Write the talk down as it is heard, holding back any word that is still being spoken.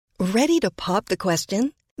Ready to pop the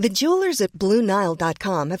question? The jewelers at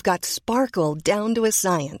BlueNile.com have got sparkle down to a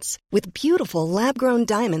science with beautiful lab-grown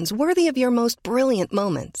diamonds worthy of your most brilliant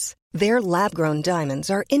moments. Their lab-grown diamonds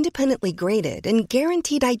are independently graded and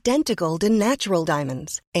guaranteed identical to natural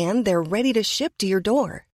diamonds, and they're ready to ship to your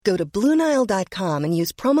door. Go to BlueNile.com and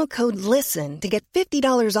use promo code LISTEN to get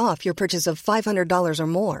 $50 off your purchase of $500 or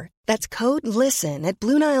more. That's code LISTEN at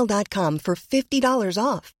BlueNile.com for $50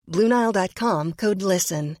 off. BlueNile.com, code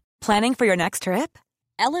LISTEN. Planning for your next trip?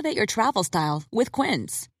 Elevate your travel style with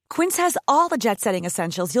Quince. Quince has all the jet-setting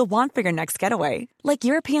essentials you'll want for your next getaway, like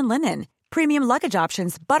European linen, premium luggage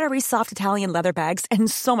options, buttery soft Italian leather bags,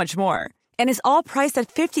 and so much more. And is all priced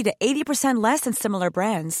at 50 to 80% less than similar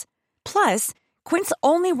brands. Plus, Quince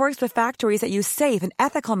only works with factories that use safe and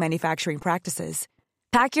ethical manufacturing practices.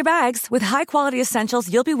 Pack your bags with high-quality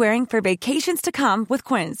essentials you'll be wearing for vacations to come with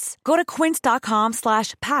Quince. Go to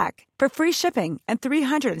quince.com/pack for free shipping and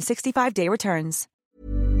 365-day returns.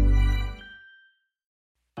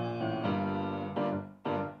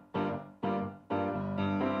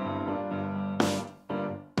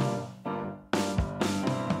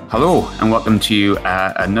 Hello, and welcome to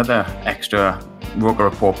another extra Roker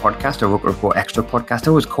Report podcast, or Roker Report extra podcast. I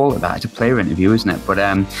always call it that. It's a player interview, isn't it? But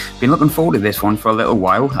been looking forward to this one for a little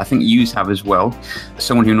while. I think yous have as well.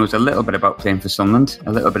 Someone who knows a little bit about playing for Sunderland,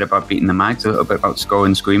 a little bit about beating the Mags, a little bit about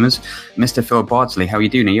scoring screamers. Mr. Phil Bardsley, how are you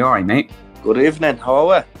doing? Are you all right, mate? Good evening. How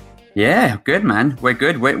are we? Yeah, good, man. We're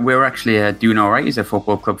good. We're actually doing all right as a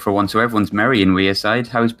football club for once, so everyone's merry in Wearside.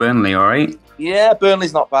 How's Burnley? All right? Yeah,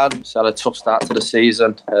 Burnley's not bad. It's had a tough start to the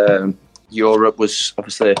season. Europe was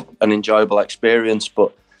obviously an enjoyable experience,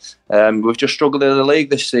 but we've just struggled in the league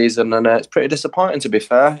this season, and it's pretty disappointing, to be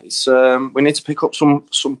fair. It's we need to pick up some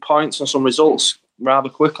points and some results rather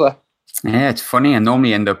quickly. Yeah, it's funny. I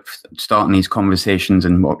normally end up starting these conversations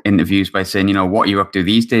and interviews by saying, you know, what are you up to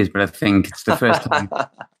these days? But I think it's the first time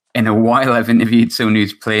in a while I've interviewed someone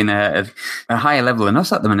who's playing a higher level than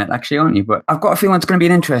us at the minute, actually, aren't you? But I've got a feeling it's going to be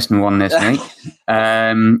an interesting one, this, mate,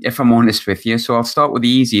 if I'm honest with you. So I'll start with the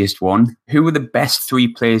easiest one. Who were the best three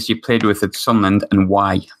players you played with at Sunderland, and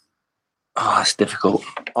why? Oh, it's difficult.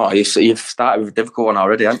 Oh, you've started with a difficult one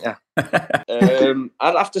already, haven't you?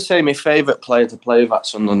 I'd have to say my favourite player to play with at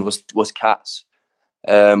Sunderland was Katz.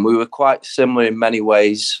 We were quite similar in many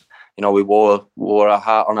ways. You know, we wore our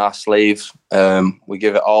heart on our sleeve. We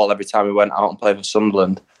give it all every time we went out and played for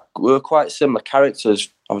Sunderland. We were quite similar characters.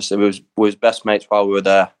 Obviously, we was best mates while we were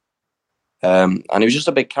there. And he was just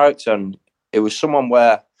a big character. And it was someone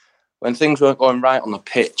where, when things weren't going right on the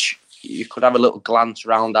pitch, you could have a little glance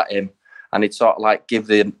around at him, and he'd sort of like give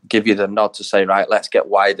you the nod to say, right, let's get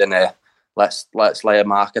wide in here. Let's lay a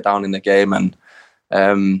marker down in the game. And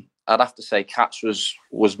I'd have to say Katz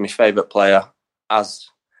was my favourite player, as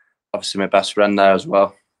obviously my best friend there as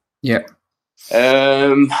well. Yeah.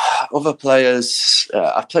 Other players,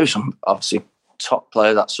 I've played with some obviously top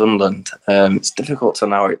players at Sunderland. It's difficult to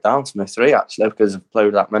narrow it down to my three, actually, because I've played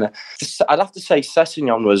with that many. I'd have to say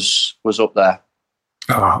Sessegnon was up there.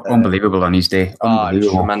 Oh, unbelievable on his day. He was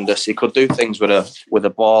tremendous. He could do things with a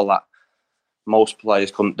ball that most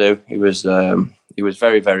players couldn't do. He was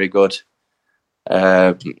very, very good.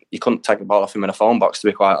 You couldn't take the ball off him in a phone box, to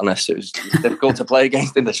be quite honest. It was difficult to play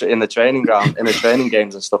against in the training ground, in the training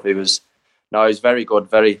games and stuff. He was very good,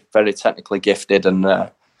 very, very technically gifted. And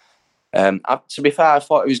to be fair, I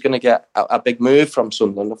thought he was going to get a big move from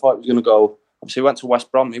Sunderland. I thought he was going to go. Obviously, he went to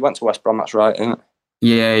West Brom. That's right, isn't it?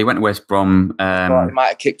 Yeah, he went to West Brom. He might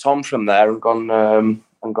have kicked on from there and gone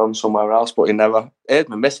somewhere else, but he never. Here's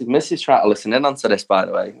my missus trying to listen in onto this, by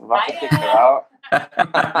the way. We've had to kick her out.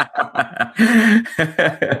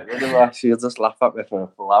 She'll just laugh at me for a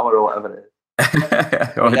full hour or whatever it is.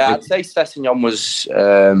 Yeah, I'd say Sessegnon was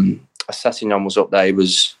up there. He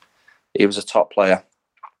was a top player,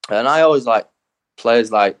 and I always like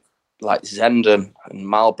players like Zenden and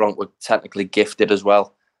Malbranque were technically gifted as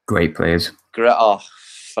well. Great players. Great,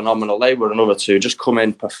 phenomenal. They were another two. Just come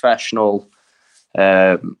in professional,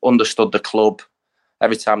 understood the club.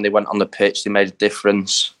 Every time they went on the pitch, they made a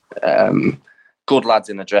difference. Good lads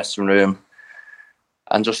in the dressing room,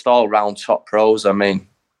 and just all round top pros. I mean,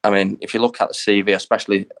 if you look at the CV,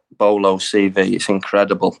 especially Bolo's CV, it's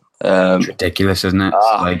incredible. It's ridiculous, isn't it?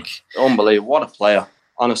 Unbelievable. What a player,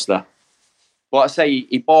 honestly. But I say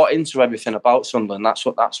he bought into everything about Sunderland.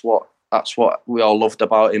 That's what we all loved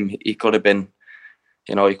about him. He could have been,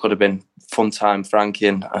 fun time Frankie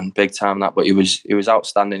and big time that, but he was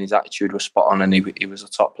outstanding. His attitude was spot on, and he was a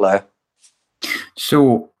top player.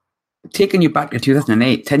 So, taking you back to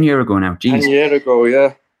 2008, 10 years ago now. Jeez. 10 years ago,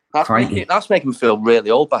 yeah. That's making me feel really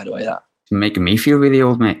old, by the way, that. making me feel really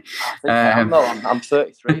old, mate. I'm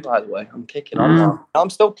 33, by the way. I'm kicking on now. I'm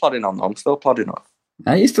still plodding on.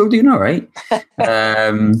 You're still doing all right.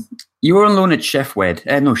 You were on loan at Sheffield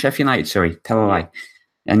United, sorry, tell a lie.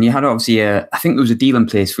 And you had obviously I think there was a deal in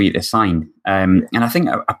place for you to sign. And I think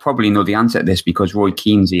I probably know the answer to this because Roy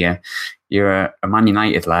Keane's here. You're a Man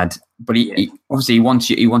United lad, but he obviously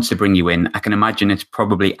he wants to bring you in. I can imagine it's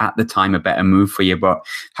probably at the time a better move for you, but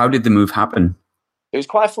how did the move happen? It was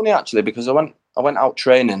quite funny actually because I went out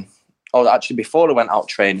training. Oh, actually before I went out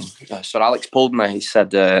training, so Alex pulled me. He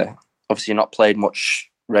said, obviously you're not played much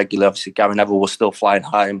regularly. Obviously Gary Neville was still flying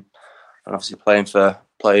high and obviously playing for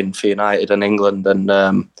United and England. And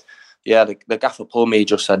the gaffer pulled me. He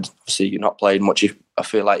just said, obviously you're not playing much. I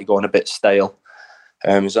feel like you're going a bit stale.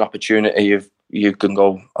 There's an opportunity you can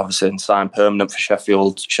go obviously and sign permanent for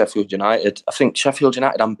Sheffield United. I think Sheffield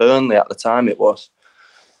United and Burnley at the time it was.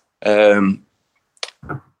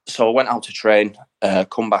 So I went out to train,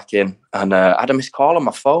 come back in, and I had a missed call on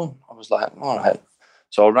my phone. I was like, all right.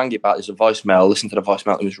 So I rang it back. There's a voicemail. I listened to the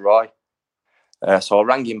voicemail. It was Roy. So I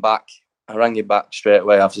rang him back. Straight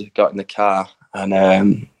away. I obviously got in the car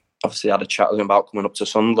and obviously had a chat with him about coming up to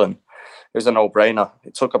Sunderland. It was a no-brainer.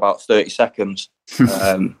 It took about 30 seconds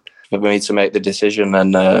for me to make the decision,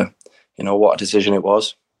 and what a decision it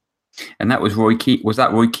was. And that was Roy Keane. Was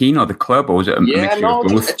that Roy Keane or the club, or was it a mixture of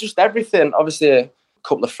both? Just everything. Obviously, a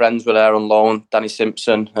couple of friends were there on loan, Danny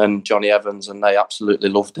Simpson and Johnny Evans, and they absolutely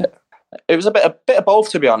loved it. It was a bit of both,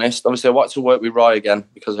 to be honest. Obviously, I wanted to work with Roy again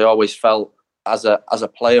because I always felt as a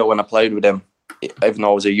player when I played with him, even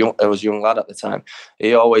though I was a young lad at the time,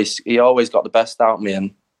 he always got the best out of me,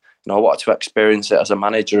 and I wanted to experience it as a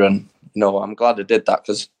manager, and I'm glad I did that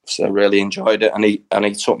because I really enjoyed it, and he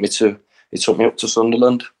took me up to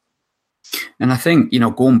Sunderland. And I think,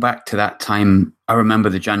 going back to that time, I remember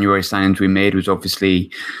the January signings we made was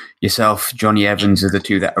obviously yourself, Johnny Evans are the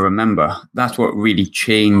two that I remember. That's what really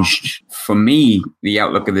changed, for me, the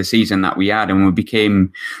outlook of the season that we had, and we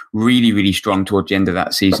became really, really strong towards the end of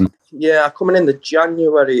that season. Yeah, coming in the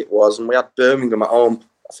January it was, and we had Birmingham at home.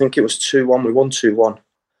 I think it was 2-1. We won 2-1.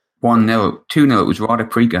 1-0. 2-0, it was Rada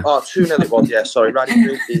Priga. Oh, 2-0 it was, yeah, sorry, Rada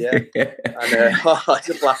Priga, yeah. And it's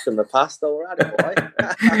a blast from the past, though, Rada boy.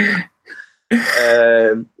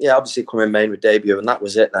 Obviously coming main with debut, and that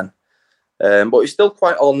was it then. But it's still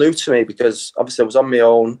quite all new to me because obviously I was on my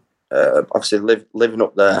own, obviously living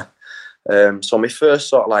up there. So my first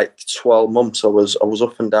sort of like 12 months, I was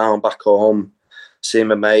up and down back home, seeing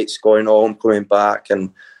my mates, going home, coming back,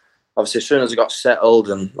 and obviously as soon as I got settled,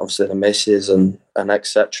 and obviously the missus and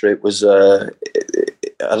etc., it was there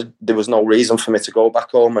was no reason for me to go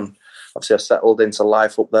back home, and obviously I settled into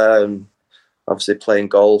life up there, and obviously playing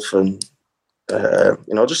golf and.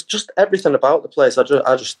 Just everything about the place. I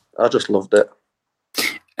just loved it.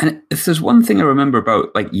 And if there's one thing I remember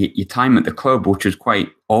about like your time at the club, which was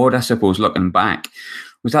quite odd, I suppose, looking back,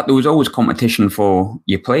 was that there was always competition for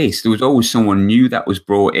your place. There was always someone new that was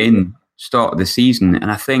brought in start of the season.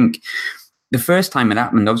 And I think the first time it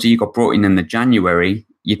happened, obviously you got brought in the January.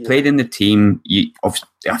 You played in the team.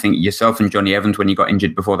 I think yourself and Johnny Evans, when you got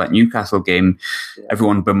injured before that Newcastle game,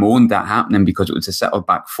 everyone bemoaned that happening because it was a settled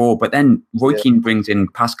back four. But then Roy Keane brings in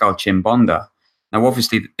Pascal Chimbonda. Now,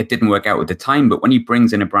 obviously, it didn't work out at the time, but when he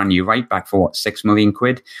brings in a brand new right back for, £6 million,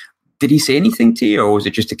 did he say anything to you, or was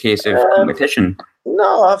it just a case of competition?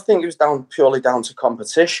 No, I think it was purely down to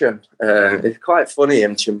competition. It's quite funny,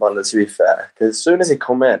 him, Chimbonda, to be fair, because as soon as he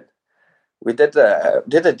come in, we did a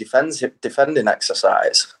defending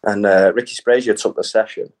exercise, and Ricky Sprazier took the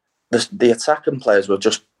session. The attacking players were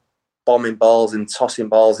just bombing balls and tossing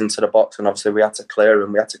balls into the box, and obviously we had to clear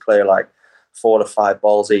them. We had to clear like 4 or 5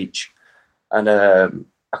 balls each, and a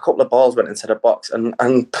couple of balls went into the box, and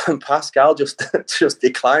Pascal just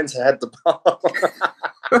declined to head the ball.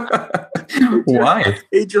 Why?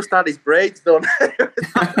 He just had his braids done.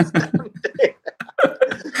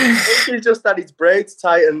 He just had his braids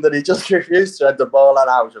tightened and he just refused to head the ball, and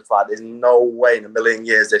I was just like, there's no way in a million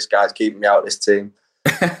years this guy's keeping me out of this team.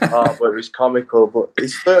 But it was comical. But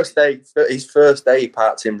his first day he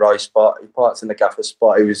parked in Roy's spot, he parked in the gaffer's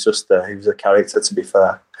spot. He was a character, to be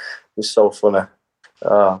fair. He was so funny.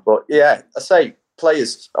 But yeah, I say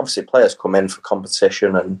players come in for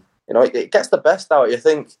competition, and it gets the best out. You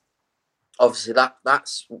think obviously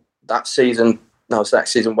that season. No, it's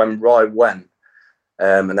next season when Roy went.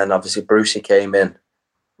 And then obviously Brucey came in.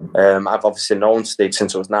 I've obviously known Steve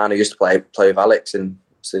since I was 9. I used to play with Alex in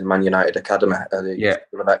the Man United Academy, the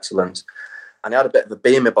School of Excellence. And he had a bit of a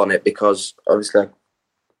beam on it because obviously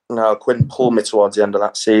Quinn pulled me towards the end of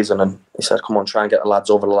that season, and he said, come on, try and get the lads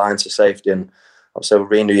over the line to safety, and obviously we'll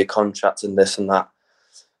renew your contract and this and that.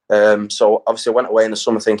 So obviously I went away in the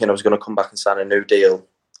summer thinking I was going to come back and sign a new deal.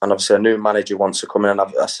 And obviously a new manager wants to come in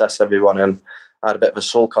and assess everyone. And I had a bit of a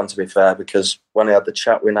sulk on, to be fair, because when I had the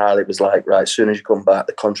chat with Niall, it was like, right, as soon as you come back,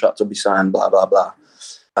 the contract will be signed, blah, blah, blah.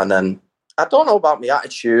 And then I don't know about my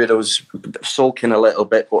attitude. I was sulking a little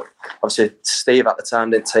bit, but obviously Steve at the time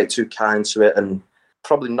didn't take too kind to it, and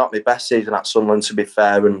probably not my best season at Sunderland, to be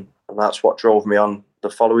fair. And that's what drove me on the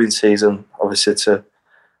following season, obviously, to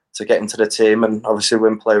get into the team and obviously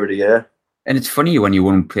win Player of the Year. And it's funny when you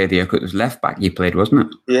won Player of the Year, it was left back you played, wasn't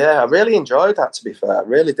it? Yeah, I really enjoyed that, to be fair. I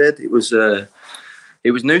really did. It was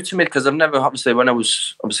new to me because I've never, obviously, when I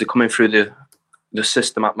was obviously coming through the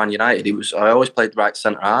system at Man United, I always played right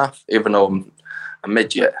centre half, even though I'm a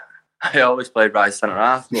midget. I always played right centre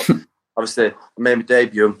half. But obviously, I made my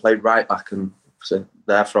debut and played right back, and so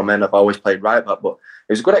there from then I've always played right back. But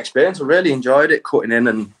it was a good experience. I really enjoyed it, cutting in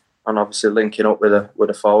and obviously linking up with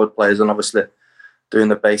the forward players, and obviously doing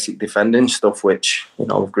the basic defending stuff, which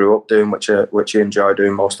I grew up doing, which I enjoy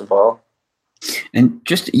doing most of all. And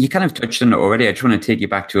just, you kind of touched on it already. I just want to take you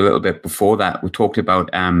back to a little bit before that. We talked about,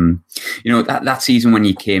 that season when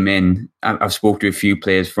you came in. I've spoken to a few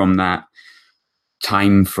players from that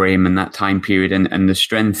time frame and that time period, and the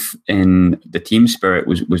strength in the team spirit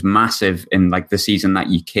was massive in like the season that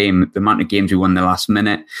you came. The amount of games we won the last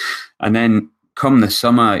minute, and then come the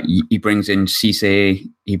summer, he brings in Cisse,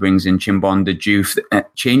 he brings in Chimbonda Diouf,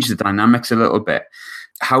 changed the dynamics a little bit.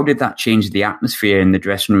 How did that change the atmosphere in the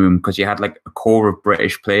dressing room? Because you had like a core of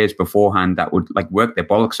British players beforehand that would like work their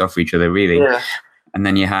bollocks off for each other, really. Yeah. And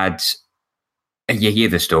then you hear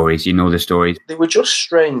the stories, you know the stories. They were just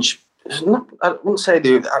strange. I wouldn't say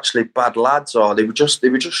they were actually bad lads, or they were just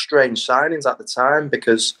strange signings at the time,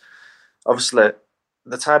 because obviously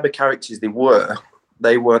the type of characters they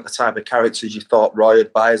weren't the type of characters you thought Roy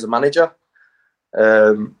would buy as a manager.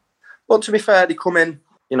 But to be fair, they come in.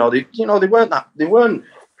 They weren't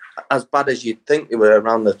as bad as you'd think they were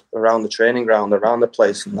around the training ground, around the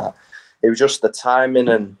place, and that. It was just the timing,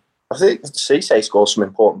 and I think Cisse scored some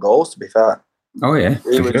important goals, to be fair. Oh yeah,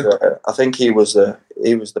 I think he was the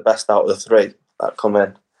best out of the three that come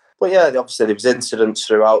in. But yeah, obviously there was incidents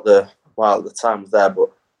throughout while the time was there.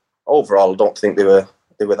 But overall, I don't think they were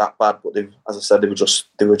that bad. But as I said, they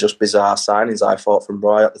were just bizarre signings, I thought, from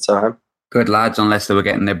Roy at the time. Good lads, unless they were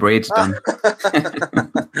getting their braids done.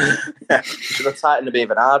 Yeah, should have tightened them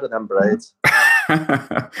even harder, them braids.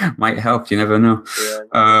 Might help, you never know.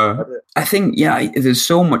 Yeah, I think, there's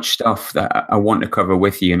so much stuff that I want to cover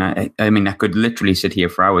with you. And I mean, I could literally sit here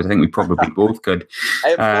for hours. I think we probably both could.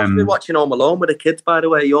 I'm supposed to be watching Home Alone with the kids, by the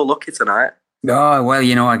way. You're lucky tonight. Oh, well,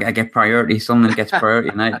 I get priority. Someone gets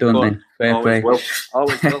priority tonight, don't they? Fair play.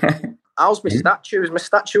 Always will. How's my statue? Is my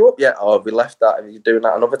statue up yet? Or have we left that? Are you doing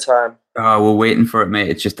that another time? Oh, we're waiting for it, mate.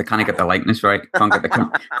 It's just I can't get the likeness right. Can't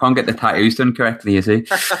get the tattoos done correctly, you see.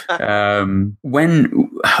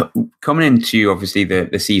 When coming into obviously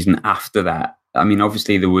the season after that, I mean,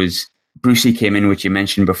 obviously there was Brucey came in, which you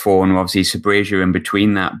mentioned before, and obviously Sabrasia in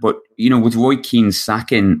between that. But with Roy Keane's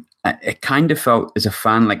sacking, it kind of felt as a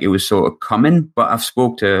fan like it was sort of coming, but I've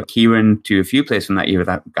spoke to Kieran, to a few players from that era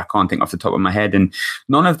that I can't think off the top of my head, and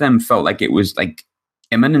none of them felt like it was like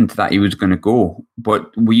imminent that he was going to go.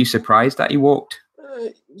 But were you surprised that he walked?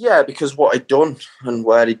 Yeah, because what he'd done and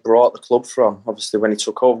where he brought the club from, obviously when he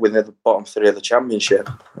took over with the bottom three of the Championship,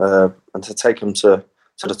 and to take him to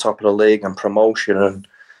the top of the league and promotion,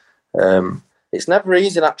 and it's never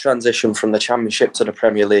easy, that transition from the Championship to the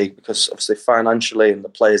Premier League, because obviously financially and the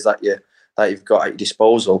players that you've got at your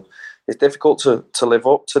disposal, it's difficult to live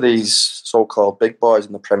up to these so-called big boys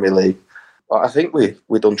in the Premier League. But I think we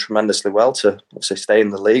done tremendously well to obviously stay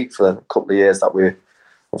in the league for a couple of years that we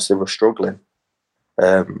obviously were struggling.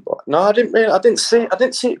 But no, I didn't see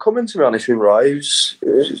it coming, to be honest with Roy.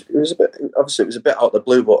 It was a bit, obviously it was a bit out of the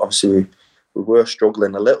blue, but obviously we were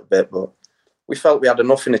struggling a little bit, but we felt we had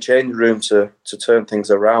enough in the change room to turn things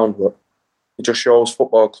around. But it just shows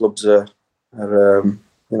football clubs are when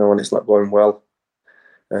it's not going well,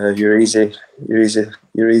 you're easy to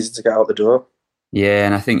get out the door. Yeah,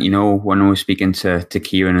 and I think when I was speaking to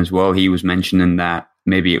Kieran as well, he was mentioning that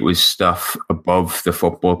maybe it was stuff above the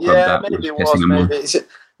football club that was pissing him off.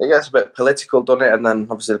 It gets a bit political, doesn't it? And then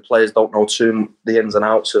obviously the players don't know the ins and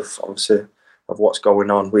outs of what's going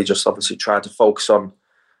on. We just obviously tried to focus on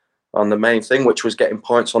the main thing, which was getting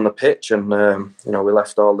points on the pitch, and we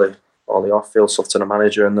left all the off-field stuff to the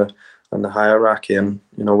manager and the hierarchy, and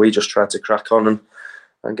we just tried to crack on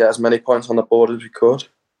and get as many points on the board as we could.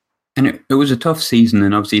 And it was a tough season,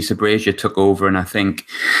 and obviously Sabrasia took over, and I think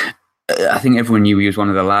I think everyone knew he was one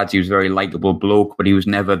of the lads. He was a very likable bloke, but he was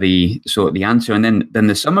never the answer. And then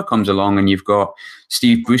the summer comes along, and you've got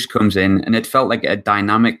Steve Bruce comes in, and it felt like a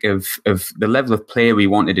dynamic of the level of player we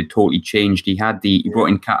wanted had totally changed. He brought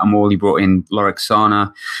in Catamol, he brought in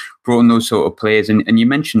Loriksana, brought in those sort of players. And you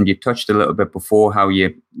mentioned, you touched a little bit before how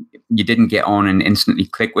you didn't get on and instantly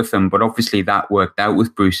click with them, but obviously that worked out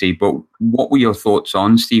with Brucey. But what were your thoughts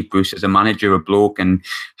on Steve Bruce as a manager, a bloke, and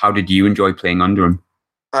how did you enjoy playing under him?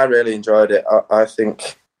 I really enjoyed it. I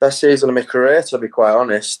think best season of my career, to be quite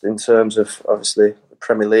honest, in terms of obviously the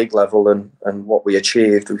Premier League level and what we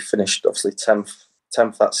achieved. We finished obviously 10th,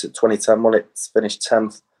 that's it, 2010 when it finished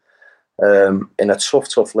 10th in a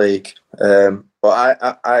tough league.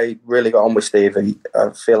 But I really got on with Steve.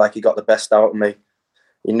 I feel like he got the best out of me.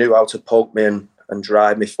 He knew how to poke me and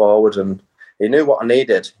drive me forward, and he knew what I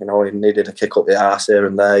needed. You know, he needed a kick up the arse here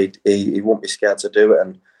and there. He wouldn't be scared to do it.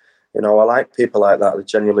 And you know, I like people like that. They're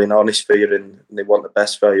genuinely honest for you, and they want the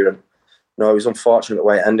best for you. And you know, it was unfortunate the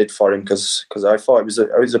way it ended for him because I thought he was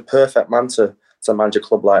a perfect man to manage a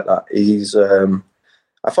club like that.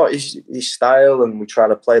 I thought his style, and we try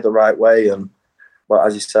to play the right way. And but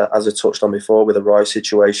as I touched on before, with the Roy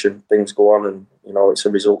situation, things go on, and you know, it's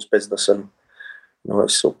a results business, and you know,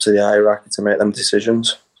 it's up to the hierarchy to make them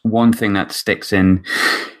decisions. One thing that sticks in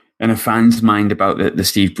a fan's mind about the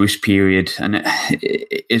Steve Bruce period, and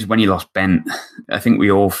it is when he lost Bent. I think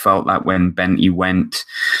we all felt that when Benty went,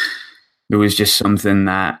 there was just something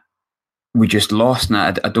that we just lost.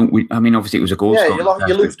 And I mean, obviously it was a goal. Yeah,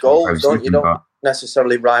 you lose goals, don't you? Don't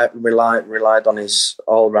necessarily relied on his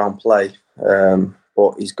all-round play,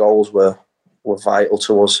 but his goals were vital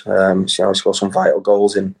to us. You know, he scored some vital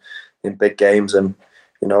goals in big games, and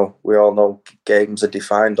you know, we all know games are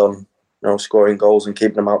defined on, you know, scoring goals and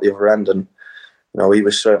keeping them out the other end. And you know, he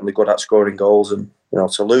was certainly good at scoring goals. And you know,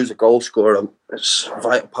 to lose a goal scorer, it's a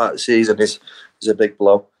vital part of the season, is a big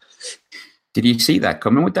blow. Did you see that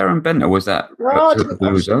coming with Darren Bent, or was that? No, I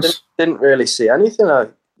didn't really see anything.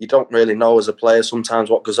 You don't really know as a player sometimes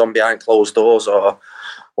what goes on behind closed doors or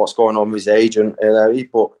what's going on with his agent.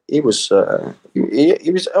 But he was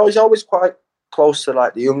always quite close to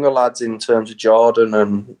like the younger lads in terms of Jordan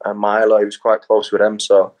and Milo. He was quite close with them,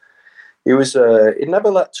 so he was. He never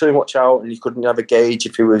let too much out, and you couldn't ever gauge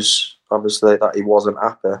if he was obviously that he wasn't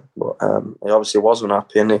happy. But he obviously wasn't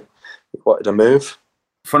happy, and he wanted to move.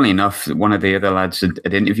 Funnily enough, one of the other lads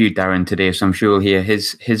had interviewed Darren today, so I'm sure we'll hear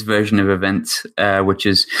his version of events, which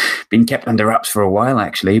has been kept under wraps for a while,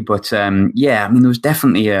 actually. But yeah, I mean, there was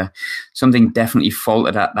definitely something definitely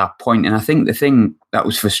faltered at that point. And I think the thing that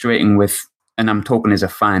was frustrating with, and I'm talking as a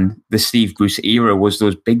fan, the Steve Bruce era, was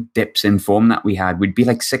those big dips in form that we had. We'd be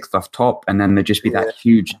like sixth off top, and then there'd just be that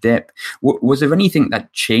huge dip. Was there anything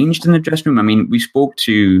that changed in the dressing room? I mean, we spoke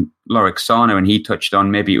to Loriksana, and he touched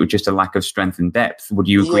on maybe it was just a lack of strength and depth. Would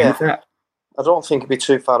you agree with that? I don't think it'd be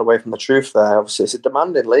too far away from the truth there. Obviously, it's a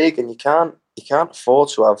demanding league, and you can't afford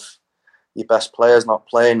to have your best players not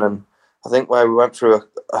playing. And I think where we went through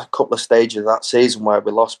a couple of stages of that season where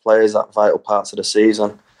we lost players at vital parts of the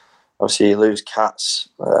season. Obviously, you lose Cats,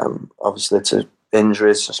 obviously to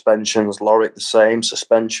injuries, suspensions. Lorik, the same,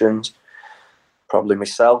 suspensions. Probably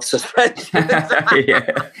myself, suspensions.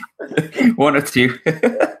 Yeah, one or two.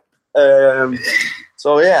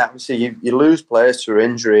 So, yeah, obviously you lose players through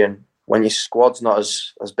injury, and when your squad's not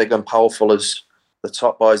as big and powerful as the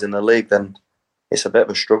top boys in the league, then it's a bit of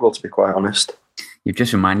a struggle, to be quite honest. You've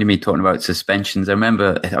just reminded me talking about suspensions. I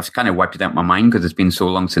remember I've kind of wiped it out of my mind because it's been so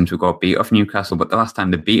long since we got beat off Newcastle. But the last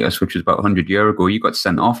time they beat us, which was about 100 years ago, you got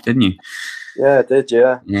sent off, didn't you? Yeah, I did,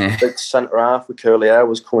 yeah. Big centre half with curly hair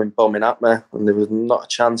was coming bombing at me, and there was not a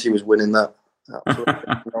chance he was winning that.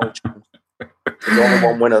 No chance. There's only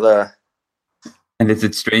one winner there. And is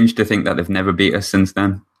it strange to think that they've never beat us since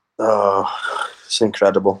then? Oh, it's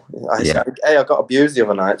incredible. I got abused the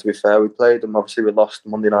other night, to be fair. We played them, obviously we lost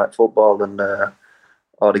Monday Night Football, and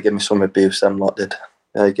they gave me some abuse, them lot did.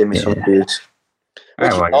 They gave me some abuse.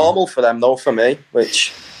 Which is normal for them, though, for me,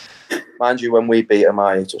 which, mind you, when we beat them,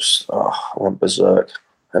 I went berserk.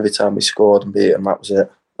 Every time we scored and beat them, that was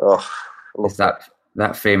it. Is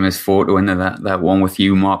that famous photo in there, that one with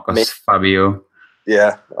you, Marcos, Fabio?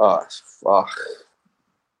 Yeah.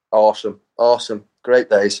 Awesome.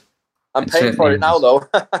 Great days. I'm paying for it now, though.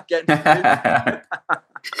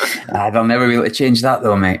 They'll never be able to change that,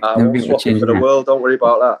 though, mate. I won't swap it for the world. Don't worry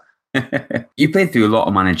about that. You played through a lot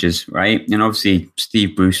of managers, right? And obviously,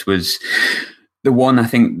 Steve Bruce was the one. I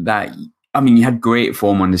think that, I mean, you had great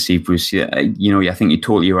form under Steve Bruce. I think you're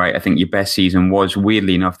totally right. I think your best season was,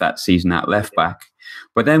 weirdly enough, that season at left back.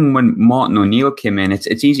 But then when Martin O'Neill came in, it's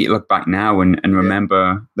easy to look back now and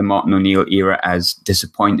remember the Martin O'Neill era as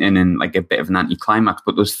disappointing and like a bit of an anticlimax.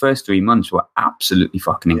 But those first 3 months were absolutely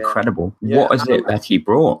fucking incredible. Yeah. What is it that he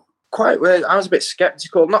brought? Quite weird. I was a bit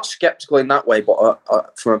sceptical, not sceptical in that way, but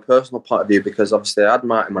from a personal point of view, because obviously I had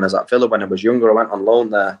Martin when I was at Villa when I was younger. I went on loan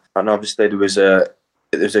there, and obviously there was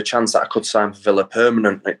a chance that I could sign for Villa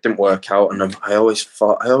permanent. It didn't work out, and I always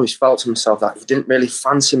felt to myself that he didn't really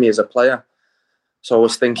fancy me as a player. So I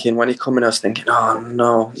was thinking, when he came in, I was thinking, oh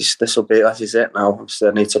no, this will be, that is it now. Obviously,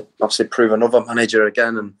 I need to prove another manager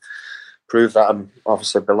again and prove that I'm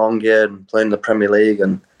obviously belong here and playing in the Premier League.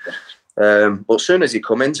 And but as soon as he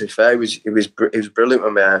come in, to be fair, he was brilliant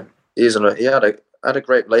with me. He had a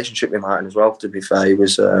great relationship with Martin as well. To be fair, he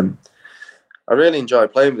was. I really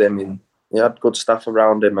enjoyed playing with him. He had good staff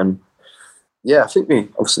around him, and I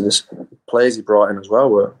think obviously the players he brought in as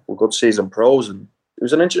well were good seasoned pros, and it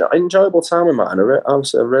was an enjoyable time with Martin.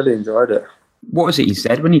 I really enjoyed it. What was it he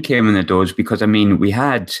said when he came in the doors? Because, I mean, we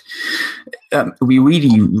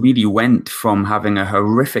really went from having a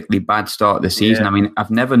horrifically bad start of the season. I mean,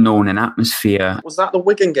 I've never known an atmosphere. Was that the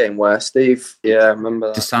Wigan game where Steve? Yeah, I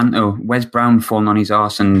remember that. DeSanto, Wes Brown falling on his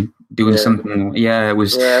arse and doing something. Yeah, it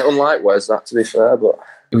was. Yeah, unlike Wes, that, to be fair, but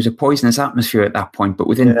it was a poisonous atmosphere at that point. But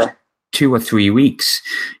within 2 or 3 weeks,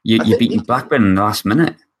 you beat Blackburn in the last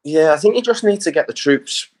minute. Yeah, I think you just need to get the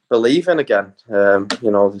troops believing again.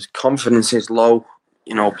 The confidence is low.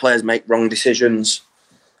 Players make wrong decisions.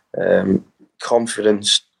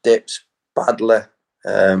 Confidence dips badly,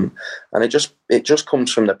 and it just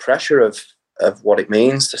comes from the pressure of what it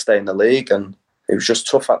means to stay in the league. And it was just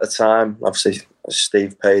tough at the time. Obviously,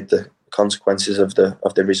 Steve paid the consequences of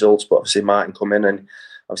the results, but obviously Martin come in and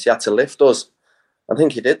obviously had to lift us. I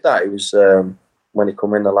think he did that. It was when he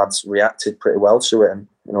come in, the lads reacted pretty well to it, and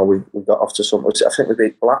we got off to something. I think we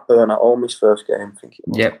beat Blackburn at home his first game. I think it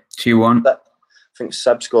was. Yep, 2-1. I think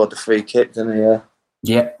Seb scored the free kick, didn't he?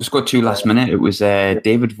 Yeah, scored 2 last minute. It was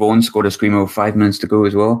David Vaughan scored a screamer with 5 minutes to go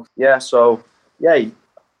as well. Yeah, so as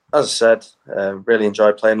I said, really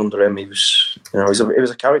enjoyed playing under him. He was, he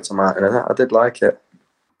was a character, Martin, and I did like it.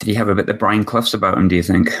 Did he have a bit of Brian Cloughs about him, do you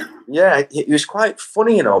think? Yeah, he was quite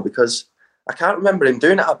funny, because I can't remember him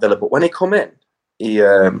doing it at Villa, but when he come in, he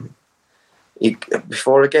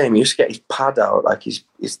before a game, he used to get his pad out, like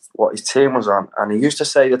what his team was on, and he used to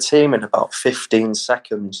say the team in about 15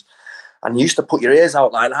 seconds, and you used to put your ears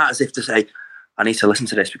out like that as if to say, I need to listen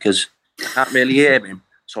to this because I can't really hear him,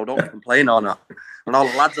 so I don't know if I'm playing or not. And all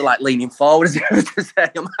the lads are like leaning forward as if to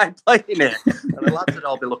say, am I playing it? And the lads would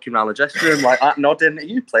all be looking around the dressing room like that, nodding, are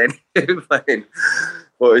you playing? Are you playing?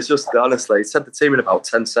 But it's just, honestly, he said the team in about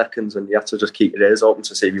 10 seconds and you had to just keep your ears open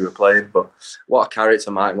to see if you were playing. But what a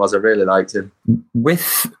character Martin was. I really liked him.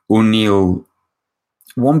 With O'Neill,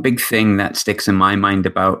 one big thing that sticks in my mind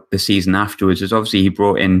about the season afterwards is obviously he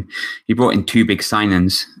brought in 2 big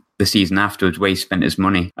signings the season afterwards where he spent his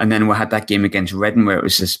money. And then we had that game against Reading where it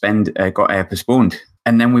was postponed.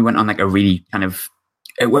 And then we went on like a really kind of,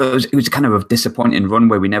 it was kind of a disappointing run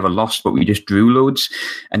where we never lost, but we just drew loads,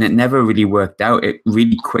 and it never really worked out. It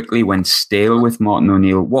really quickly went stale with Martin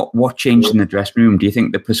O'Neill. What changed in the dressing room? Do you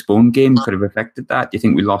think the postponed game could have affected that? Do you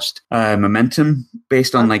think we lost momentum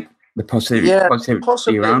based on like the positivity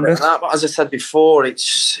around it? But as I said before,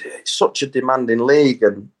 it's such a demanding league,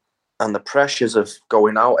 and the pressures of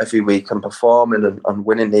going out every week and performing and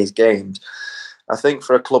winning these games. I think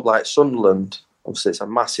for a club like Sunderland, obviously it's a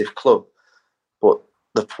massive club, but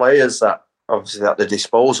the players that obviously at their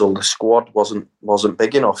disposal, the squad wasn't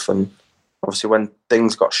big enough, and obviously when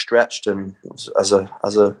things got stretched, and as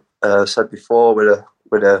I said before, with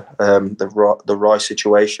the Roy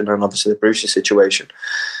situation and obviously the Brucey situation,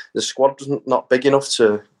 the squad wasn't not big enough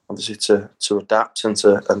to obviously to adapt and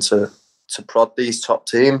to prod these top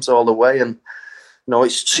teams all the way. And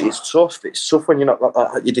it's tough. It's tough when you're not got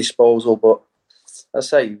that at your disposal. But I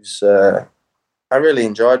say I really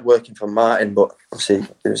enjoyed working for Martin, but obviously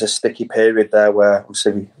there was a sticky period there where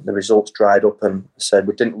obviously the results dried up, and I said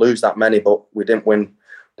we didn't lose that many, but we didn't win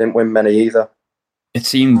many either. It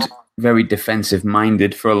seemed very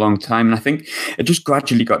defensive-minded for a long time, and I think it just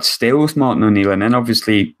gradually got stale with Martin O'Neill. And then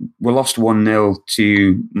obviously we lost 1-0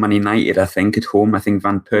 to Man United, I think, at home. I think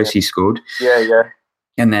Van Persie scored. Yeah.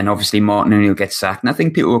 And then obviously Martin O'Neill gets sacked. And I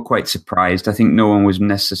think people were quite surprised. I think no one was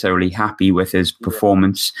necessarily happy with his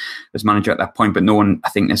performance as manager at that point, but no one, I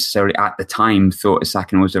think, necessarily at the time thought a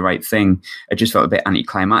sacking was the right thing. It just felt a bit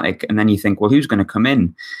anticlimactic. And then you think, well, who's going to come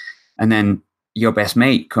in? And then your best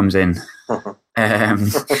mate comes in.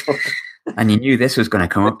 And you knew this was going to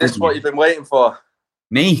come up. This is what you've been waiting for.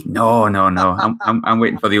 Me? No. I'm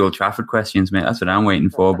waiting for the Old Trafford questions, mate. That's what I'm waiting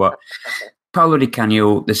for. But Paolo Di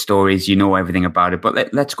Canio, the stories, you know everything about it,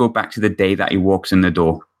 but let's go back to the day that he walks in the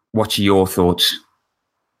door. What's your thoughts?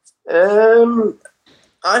 He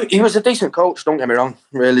was a decent coach, don't get me wrong.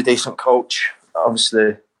 Really decent coach.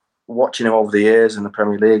 Obviously, watching him over the years in the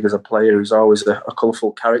Premier League as a player, he was always a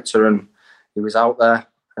colourful character, and he was out there.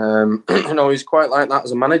 He's quite like that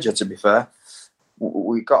as a manager, to be fair.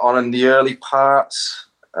 We got on in the early parts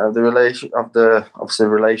of the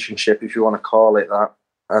relationship, if you want to call it that.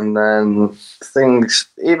 And then things,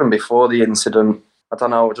 even before the incident, I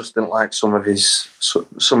don't know, I just didn't like some of his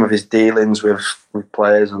dealings with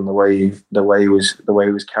players and the way he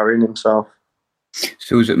was carrying himself.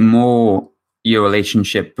 So was it more your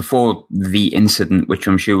relationship before the incident, which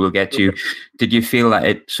I'm sure we'll get to? Did you feel that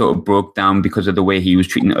it sort of broke down because of the way he was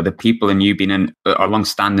treating other people, and you being a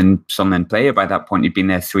long-standing Sunderland player by that point? You'd been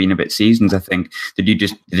there 3 and a bit seasons, I think. Did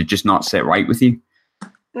it just not sit right with you?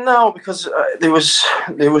 No, because there was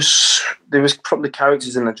probably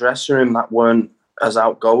characters in the dressing room that weren't as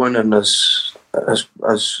outgoing and as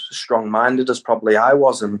strong-minded as probably I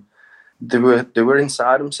was, and they were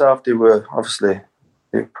inside himself. They were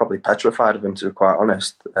probably petrified of him, to be quite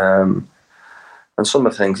honest. And some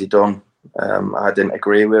of the things he done, I didn't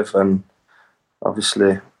agree with, and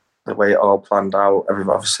obviously the way it all planned out,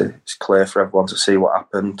 obviously it's clear for everyone to see what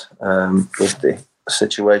happened with the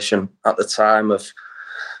situation at the time of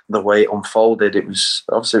the way it unfolded. It was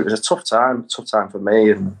a tough time for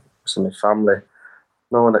me and my family.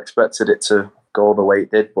 No one expected it to go the way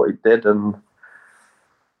it did, but it did, and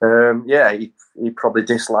he probably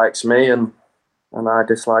dislikes me, and I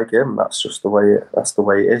dislike him. That's just the way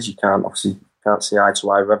it is. You can't see eye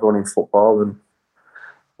to eye with everyone in football,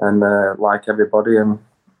 and like everybody, and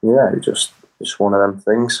it's one of them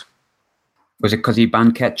things. Was it because he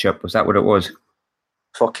banned ketchup? Was that what it was?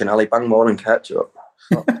 Fucking hell, he banned more than ketchup.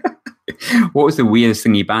 What was the weirdest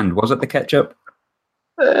thing he banned? Was it the ketchup?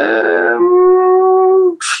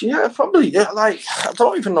 Yeah, probably. Yeah, like, I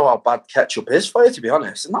don't even know how bad ketchup is for you, to be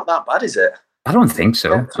honest. It's not that bad, is it? I don't think so.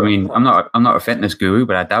 Ketchup. I mean, I'm not a fitness guru,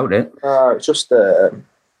 but I doubt it. It's just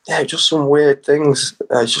some weird things.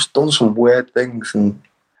 He's just done some weird things, and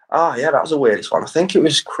that was the weirdest one. I think it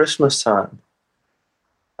was Christmas time,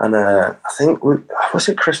 and I think was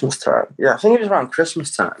it Christmas time? Yeah, I think it was around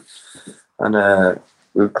Christmas time, and I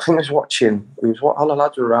think all the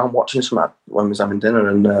lads were around watching something when we was having dinner,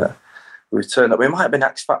 and we turned up. We might have been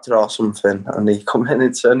X Factor or something, and he come in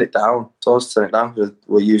and turned it down. So I was turning it down because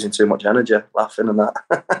we're using too much energy, laughing and that.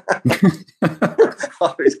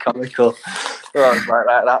 Oh, it's comical. So I was like,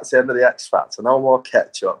 right, that's the end of the X Factor. No more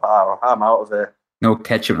ketchup. I'm out of here. No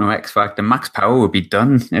ketchup, no X Factor. Max Power would be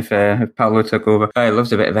done if Paolo took over. He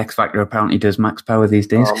loves a bit of X Factor. Apparently, does Max Power these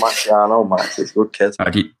days. Oh, Max, yeah, I know Max. He's a good kid.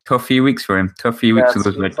 Tough few weeks for him. Tough few weeks for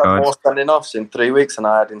those red cards. More standing offs in 3 weeks than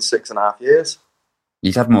I had in 6.5 years.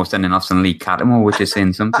 He's had more standing offs than Lee Cattermole, which is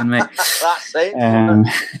saying something, mate. That's it.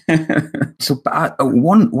 So,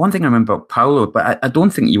 one thing I remember about Paolo, but I don't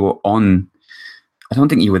think you were on. I don't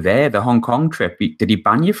think you were there. The Hong Kong trip. Did he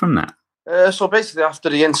ban you from that? So basically, after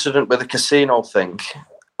the incident with the casino thing,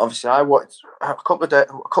 obviously I watched a couple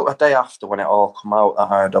of days after when it all come out that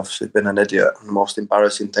I had obviously been an idiot and the most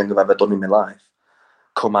embarrassing thing I've ever done in my life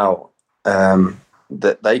come out.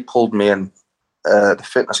 That they pulled me in. The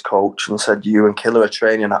fitness coach and said, you and Killer are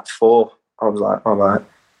training at 4. I was like, all right.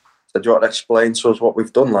 Said, do you want to explain to us what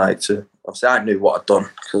we've done? Obviously I knew what I'd done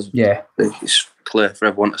because it's clear for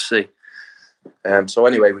everyone to see. So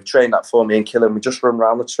anyway, we trained at 4, me and Killer, and we just run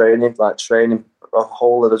around the training the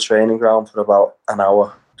whole of the training ground for about an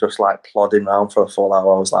hour, just like plodding around for a full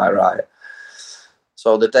hour. I was like, right.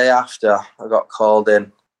 So the day after, I got called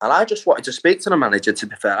in. And I just wanted to speak to the manager, to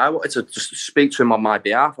be fair. I wanted to just speak to him on my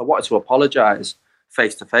behalf. I wanted to apologise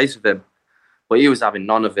face-to-face with him. But he was having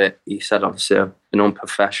none of it. He said, obviously, I've been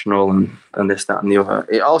unprofessional and this, that and the other.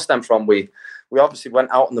 It all stemmed from we obviously went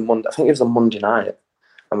out on the Monday. I think it was a Monday night.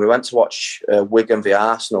 And we went to watch Wigan v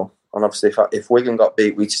Arsenal. And obviously, if Wigan got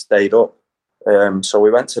beat, we stayed up. So we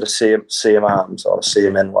went to the CM Arms, or the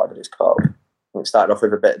CM whatever it's called. And it started off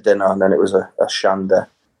with a bit of dinner, and then it was a shandy.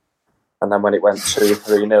 And then when it went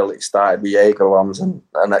 2-3-0, it started with Jaeger bombs and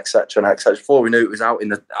etc. and etc. Before we knew it was out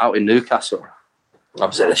in Newcastle.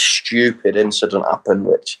 Obviously, a stupid incident happened,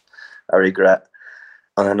 which I regret.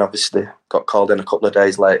 And then obviously got called in a couple of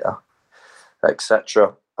days later,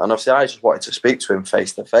 etc. And obviously, I just wanted to speak to him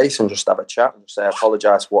face to face and just have a chat and just say I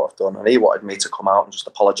apologise for what I've done. And he wanted me to come out and just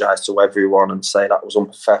apologise to everyone and say that was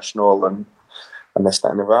unprofessional and this,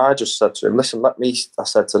 that, and the other. I just said to him, listen, I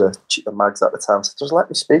said to the mags at the time, just let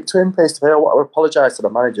me speak to him face to face. I would apologise to the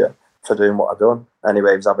manager for doing what I've done.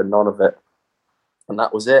 Anyway, he was having none of it. And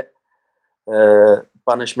that was it. By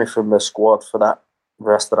banished me from the squad for the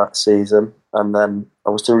rest of that season. And then I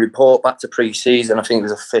was to report back to pre-season. I think it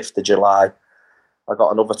was the 5th of July. I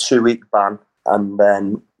got another 2-week ban, and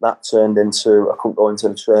then that turned into I couldn't go into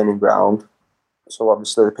the training ground. So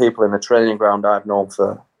obviously the people in the training ground I've known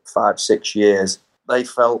for 5-6 years, they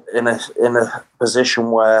felt in a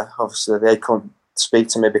position where obviously they couldn't speak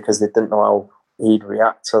to me because they didn't know how he'd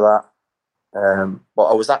react to that. But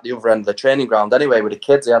I was at the other end of the training ground anyway with the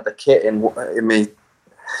kids. I had the kit in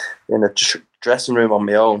a dressing room on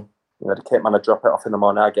my own. The kit man, I'd drop it off in the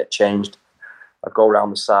morning, I'd get changed. I'd go around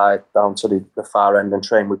the side, down to the far end and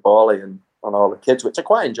train with Borley and all the kids, which I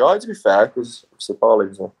quite enjoyed, to be fair, because Borley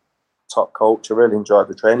was a top coach. I really enjoyed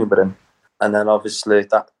the training with him. And then obviously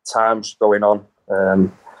that time's going on.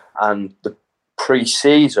 And the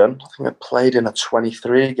pre-season, I think I played in a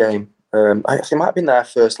 23 game. I think it might have been their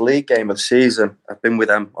first league game of the season. I've been with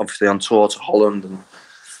them, obviously, on tour to Holland, and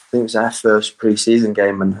I think it was their first pre-season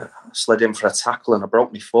game, and I slid in for a tackle and I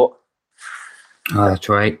broke my foot. Oh, that's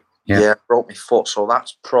right. Yeah, I broke my foot, so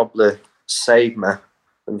that's probably saved me,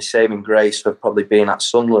 and my saving grace for probably being at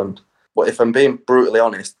Sunderland. But if I'm being brutally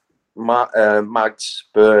honest, Mags,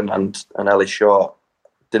 Byrne and Ellie Shaw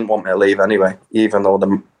didn't want me to leave anyway, even though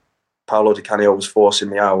Paolo Di Canio was forcing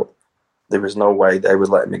me out. There was no way they was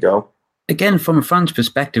letting me go. Again, from a fan's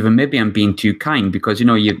perspective, and maybe I'm being too kind because,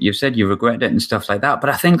 you've said you regret it and stuff like that, but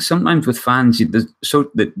I think sometimes with fans,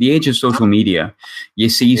 the age of social media, you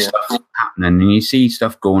see stuff happening and you see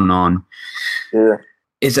stuff going on. Yeah.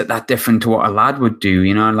 Is it that different to what a lad would do?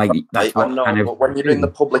 That's I know, but when you're in the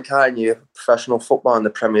public eye and you're professional football in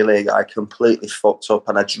the Premier League, I completely fucked up,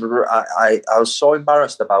 and I was so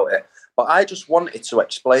embarrassed about it. But I just wanted to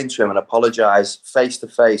explain to him and apologise face to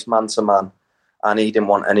face, man to man, and he didn't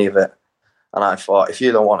want any of it. And I thought, if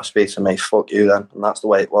you don't want to speak to me, fuck you then. And that's the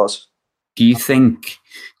way it was. Do you think,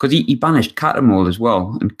 because he banished Cattermole as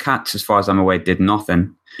well, and Cats, as far as I'm aware, did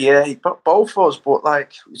nothing. Yeah, he put both of us,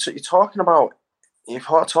 but you're talking about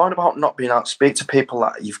not being able to speak to people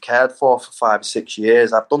that you've cared for 5 or 6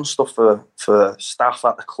 years. I've done stuff for staff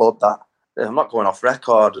at the club that I'm not going off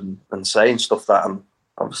record and saying stuff that I'm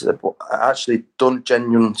obviously, but I actually done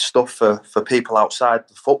genuine stuff for people outside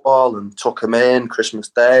the football and took them in Christmas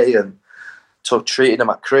Day and treated them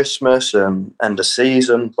at Christmas and end of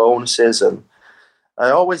season bonuses, and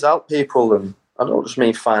I always help people, and I don't just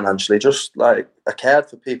mean financially, just I cared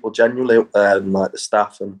for people genuinely up there and the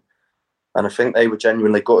staff, and I think they were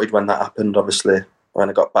genuinely gutted when that happened. Obviously, when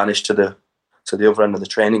I got banished to the other end of the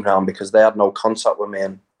training ground because they had no contact with me,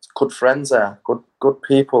 and good friends there, good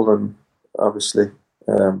people, and obviously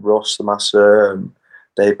Ross the masseur and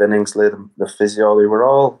Dave Binningsley, the physio, we were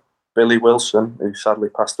all Billy Wilson, who sadly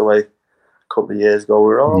passed away couple of years ago. We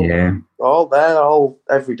were all there, all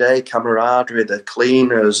every day, camaraderie, the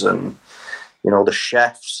cleaners and the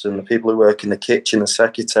chefs and the people who work in the kitchen, the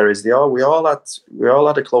secretaries. We all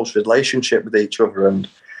had a close relationship with each other, and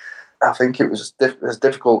I think it was as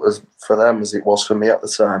difficult for them as it was for me at the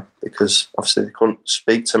time, because obviously they couldn't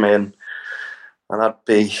speak to me, and I'd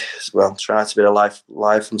be trying to be a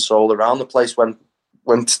life and soul around the place when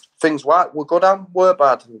things were good and were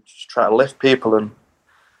bad, and just try to lift people and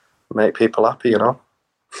make people happy, And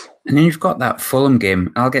then you've got that Fulham game.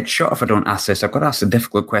 I'll get shot if I don't ask this. I've got to ask the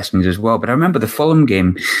difficult questions as well. But I remember the Fulham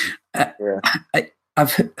game.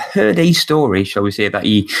 I've heard a story, shall we say, that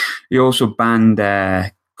he also banned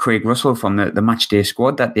Craig Russell from the match day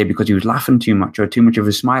squad that day because he was laughing too much or too much of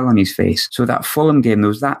a smile on his face. So that Fulham game, there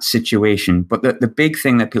was that situation. But the big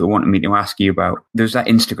thing that people wanted me to ask you about, there's that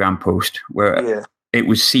Instagram post where... Yeah. It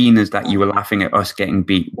was seen as that you were laughing at us getting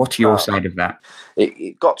beat. What's your side of that?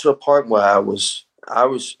 It got to a point where I was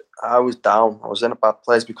down. I was in a bad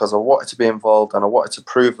place because I wanted to be involved and I wanted to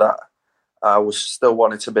prove that I was still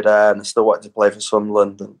wanting to be there and I still wanted to play for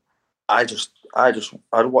Sunderland. And I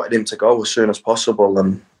wanted him to go as soon as possible.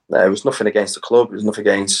 And there was nothing against the club. It was nothing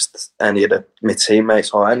against any of my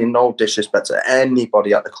teammates or no disrespect to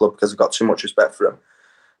anybody at the club because I got too much respect for him.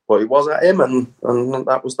 But it was at him, and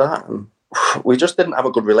that was that. And we just didn't have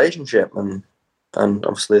a good relationship, and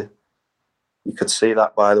obviously you could see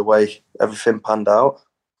that by the way everything panned out.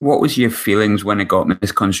 What was your feelings when it got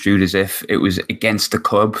misconstrued as if it was against the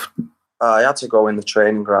club? I had to go in the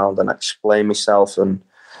training ground and explain myself, and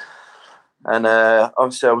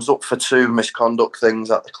obviously I was up for 2 misconduct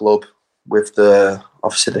things at the club with the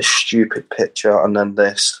stupid picture and then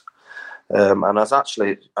this, and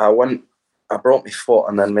I broke my foot,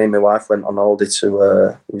 and then me and my wife went on holiday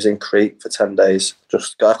to. He was in Crete for 10 days.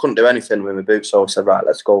 I couldn't do anything with my boots, so I said, "Right,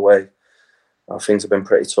 let's go away." Things have been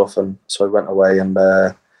pretty tough, and so we went away. And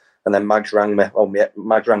then Mags rang me. Well,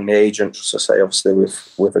 Mags rang my agent just to say, obviously,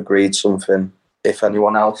 we've agreed something. if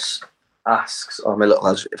anyone else asks, or my little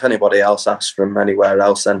lads, if anybody else asks from anywhere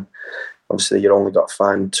else, then obviously you only got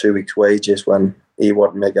fined 2 weeks' wages when he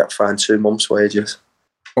wanted me to get fined 2 months' wages.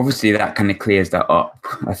 Obviously, that kind of clears that up.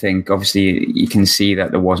 I think obviously you can see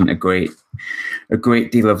that there wasn't a great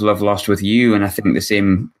deal of love lost with you, and I think the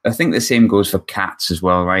same goes for Cats as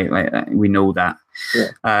well, right? Like we know that.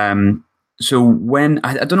 Yeah. So when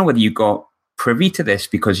I don't know whether you got privy to this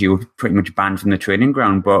because you were pretty much banned from the training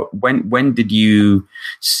ground, but when did you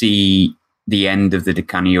see the end of the Di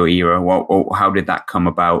Canio era? Or how did that come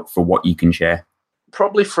about, for what you can share?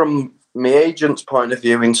 Probably from my agent's point of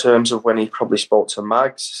view, in terms of when he probably spoke to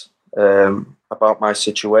Mags about my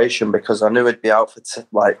situation, because I knew he'd be out for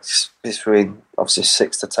between obviously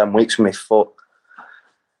 6 to 10 weeks with my foot,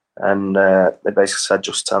 and they basically said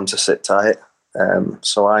just time to sit tight.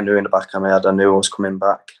 So I knew in the back of my head, I knew I was coming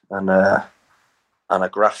back, and I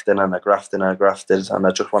grafted and I grafted and I grafted, and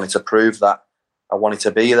I just wanted to prove that I wanted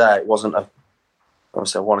to be there. It wasn't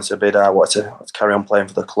obviously I wanted to be there. I wanted to carry on playing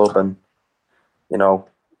for the club, and you know,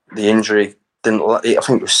 the injury didn't. I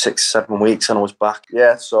think it was 6 or 7 weeks, and I was back.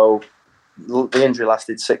 Yeah, so the injury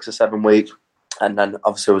lasted 6 or 7 weeks, and then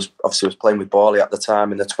obviously I was playing with Borley at the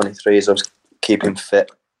time in the 23s. I was keeping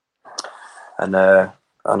fit, and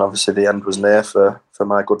obviously the end was near for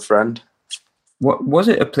my good friend. What was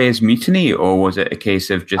it? A players' mutiny, or was it a case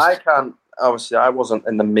of just? I wasn't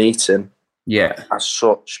in the meeting. Yeah, as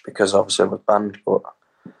such, because obviously I was banned. But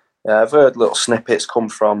yeah, I've heard little snippets come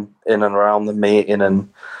from in and around the meeting,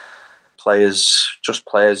 and players, I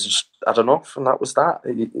don't know, and that was that.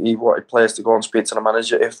 He wanted players to go and speak to the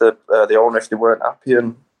manager if the owner, if they weren't happy,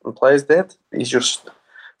 and players did. He's just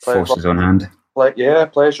forced his own hand.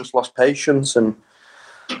 Players just lost patience, and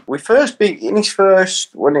we first beat in his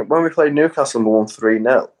first when we played Newcastle and we won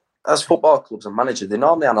 3-0. As football clubs and managers, they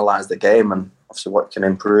normally analyse the game and obviously what can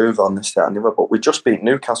improve on this, that, and the other. But we just beat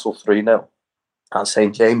Newcastle 3-0 at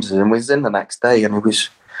St James's, and we was in the next day, and he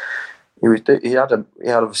had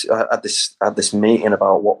this meeting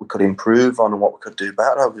about what we could improve on and what we could do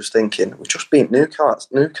better. I was thinking, we just beat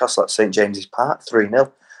Newcastle at St James's Park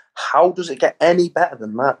 3-0. How does it get any better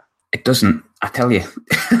than that? It doesn't, I tell you.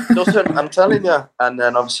 It doesn't, I'm telling you. And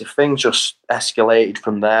then obviously things just escalated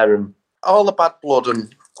from there, and all the bad blood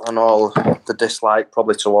and all the dislike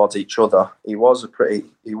probably towards each other. His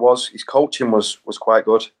coaching was quite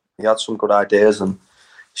good. He had some good ideas, and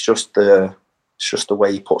it's just the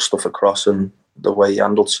way he put stuff across and the way he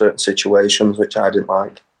handled certain situations, which I didn't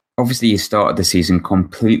like. Obviously, you started the season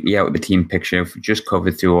completely out of the team picture, just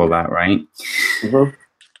covered through all that, right? Mm-hmm.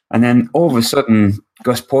 And then all of a sudden,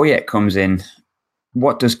 Gus Poyet comes in.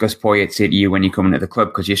 What does Gus Poyet say to you when you come into the club?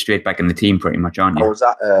 Because you're straight back in the team pretty much, aren't you? I was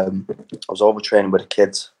overtraining with the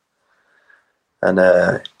kids, and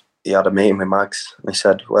he had a meeting with Mags, and he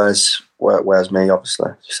said, where's me,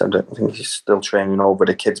 obviously. He said, I think he's still training over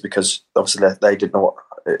the kids, because obviously they didn't know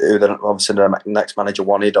who the next manager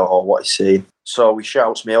wanted or what he's seen. So he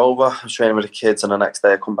shouts me over. I was training with the kids, and the next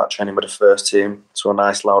day I come back training with the first team. So a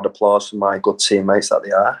nice loud applause from my good teammates that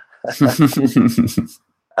they are.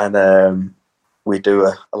 And we do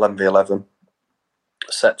a 11v11,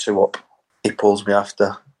 set 2 up. He pulls me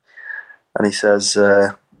after, and he says,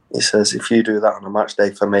 if you do that on a match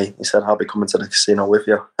day for me, he said, I'll be coming to the casino with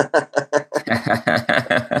you.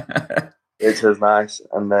 It was nice.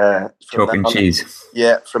 And chalk and cheese.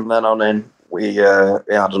 Yeah, from then on in, we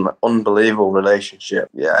had an unbelievable relationship.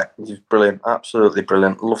 Yeah, he was brilliant, absolutely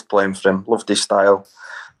brilliant. Loved playing for him, loved his style,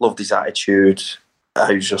 loved his attitude.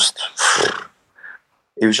 He was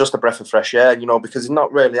just a breath of fresh air, you know, because he's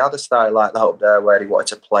not really had a style like that up there where he wanted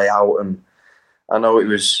to play out. And I know it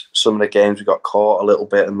was some of the games we got caught a little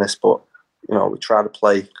bit in this, but you know, we tried to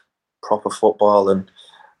play proper football and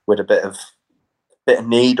with a bit of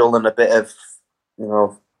needle and a bit of, you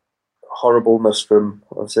know, horribleness from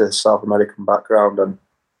obviously the South American background. And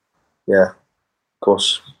yeah, of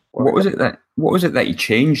course. What was it that he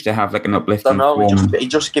changed to have like an uplifting form? He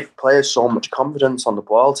just gave players so much confidence on the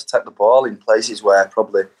ball to take the ball in places where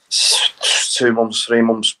probably 2 months, 3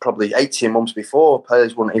 months, probably 18 months before,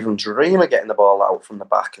 players wouldn't even dream of getting the ball out from the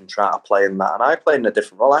back and try to play in that. And I played in a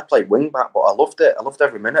different role. I played wing back, but I loved it. I loved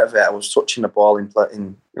every minute of it. I was touching the ball in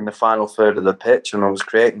the final third of the pitch, and I was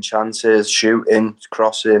creating chances, shooting,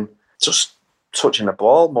 crossing, just touching the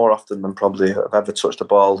ball more often than probably I've ever touched the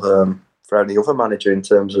ball for any other manager in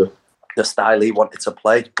terms of the style he wanted to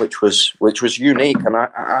play, which was unique, and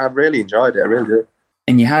I really enjoyed it. I really did.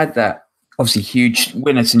 And you had that obviously huge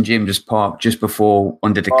win at St James's Park just before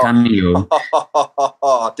under Di Canio.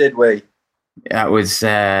 Did we? That was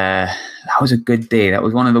a good day. That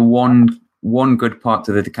was one of the one good part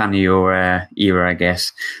to the Canio era, I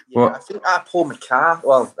guess. Yeah, but I think I pulled my calf.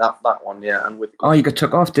 Well, that one, yeah. And you got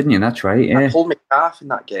took off, didn't you? That's right. Yeah. I pulled my calf in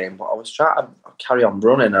that game, but I was trying to carry on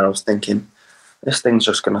running, and I was thinking, this thing's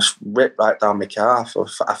just going to rip right down my calf.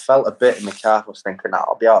 I felt a bit in my calf. I was thinking,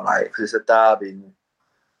 I'll be all right, because it's a derby. And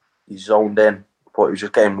he zoned in, but it was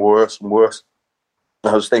just getting worse and worse.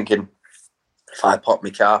 And I was thinking, if I pop my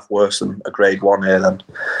calf worse than a grade 1 here, then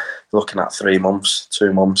looking at 3 months,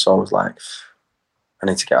 2 months, I was like, I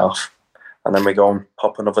need to get off. And then we go and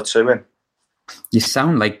pop another 2 in. You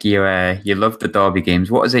sound like you love the derby games.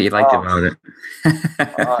 What is it you like about it?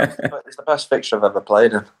 It's the best fixture I've ever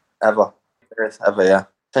played in, ever, yeah.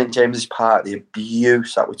 St James's Park, the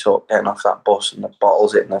abuse that we took getting off that bus and the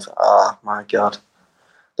bottles hitting us. My God.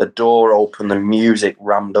 The door open, the music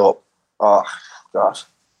rammed up. Oh, God.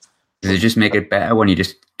 Does it just make it better when you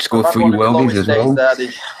just score 3 worldies as well?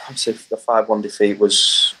 Obviously, the 5-1 defeat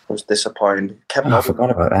was disappointing. I forgot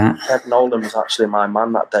about that. Kevin Nolan was actually my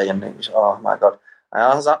man that day, and it was, oh my God.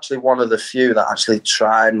 I was actually one of the few that actually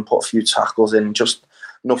tried and put a few tackles in, just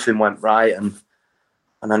nothing went right. And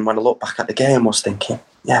then when I look back at the game, I was thinking,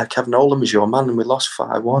 yeah, Kevin Nolan was your man, and we lost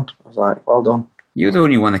 5-1. I was like, well done. You were the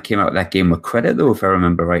only one that came out of that game with credit, though, if I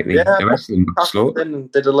remember rightly. Yeah, the rest of them got slow.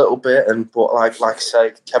 Did a little bit, but like I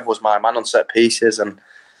say, Kev was my man on set pieces, and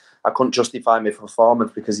I couldn't justify my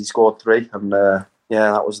performance because he scored 3, and that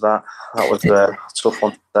was that. That was a tough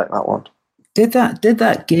one to take, that one. Did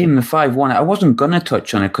that game, the 5-1, I wasn't going to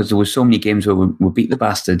touch on it because there was so many games where we beat the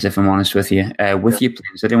bastards, if I'm honest with you, with you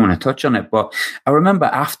playing, so I didn't want to touch on it. But I remember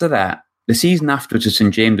after that, the season afterwards at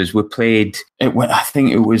St James's, we played. I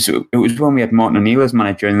think it was when we had Martin O'Neill as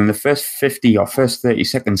manager, and in the first 50 or first 30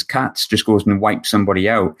 seconds, Cats just goes and wipes somebody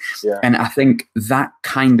out. Yeah. And I think that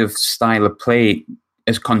kind of style of play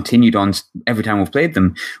has continued on every time we've played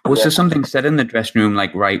them. Was there something said in the dressing room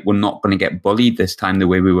like, right, we're not going to get bullied this time the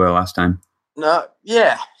way we were last time? No,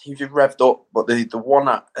 yeah, he was revved up, but the one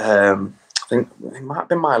at I think it might have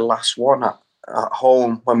been my last one at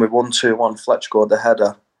home when we won 2-1. Fletch scored the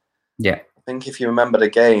header. Yeah, I think if you remember the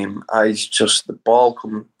game, the ball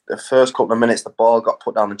come the first couple of minutes, the ball got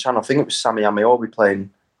put down the channel. I think it was Sammy Amiobi playing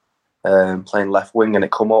left wing, and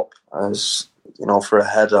it come up as for a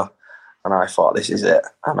header, and I thought, this is it,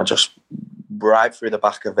 and I just right through the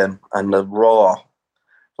back of him, and the raw,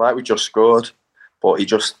 like we just scored, but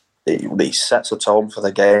he sets a tone for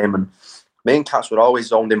the game, and me and Cats were always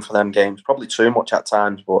zoned in for them games, probably too much at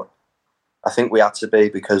times, but I think we had to be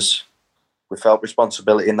because we felt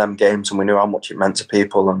responsibility in them games, and we knew how much it meant to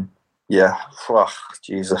people. And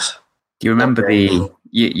Jesus. Do you remember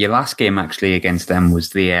your last game actually against them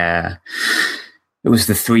was it was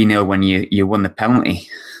the 3-0 when you won the penalty.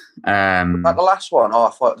 Was that the last one? I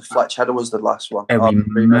thought the Fletch header was the last one.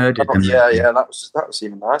 We murdered them. Yeah, that was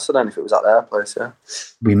even nicer then if it was at their place. Yeah,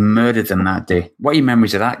 we murdered them that day. What are your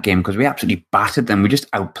memories of that game? Because we absolutely battered them. We just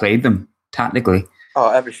outplayed them tactically. Oh,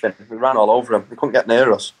 everything. We ran all over them. They couldn't get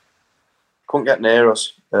near us.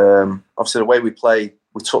 Obviously, the way we played,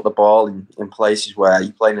 we took the ball in places where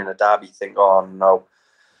you're playing in a derby, you think, oh no,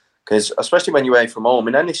 because especially when you're away from home,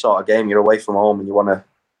 in any sort of game, you're away from home and you want to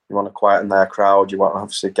quieten their crowd. You want to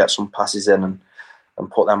obviously get some passes in and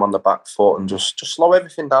put them on the back foot and just slow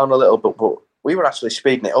everything down a little bit. But we were actually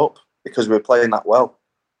speeding it up because we were playing that well,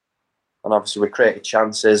 and obviously we created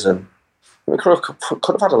chances, and we could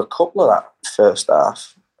have had a couple of that first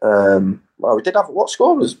half. Well, we did have, what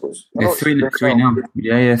score was 3-0. Yeah, 3-0.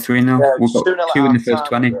 Yeah, we got 2 in the first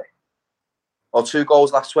 20. Or 2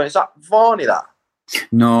 goals last 20. Is that Varney, that?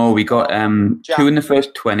 No, we got 2 in the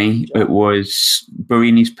first 20. Jack. It was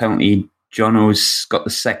Barini's penalty. Jono's got the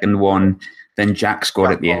second one. Then Jack scored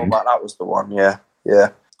at the end. That was the one, yeah.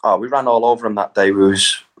 Oh, we ran all over him that day. We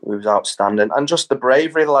was outstanding. And just the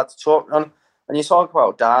bravery the lads took on. And you talk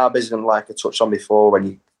about derbies, and like I touched on before, when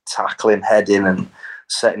you tackling, heading and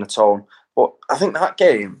setting a tone. But I think that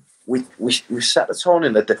game, we set the tone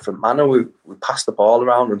in a different manner. We passed the ball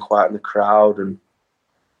around and quietened the crowd, and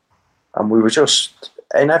we were just,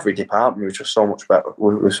 in every department, we were just so much better.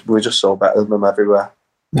 We were just so better than them everywhere.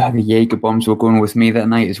 Yeah, the Jaeger bombs were going with me that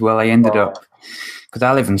night as well. I ended up, because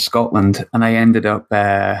I live in Scotland, and I ended up,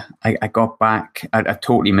 I got back, I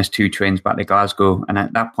totally missed 2 trains back to Glasgow, and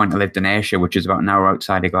at that point I lived in Ayrshire, which is about an hour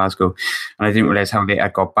outside of Glasgow, and I didn't realise how late I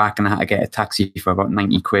got back, and I had to get a taxi for about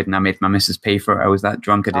 90 quid, and I made my missus pay for it. I was that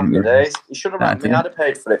drunk, I didn't realise. You should have rang me, I'd have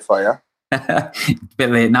paid for it for you. Bit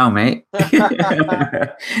late now, mate.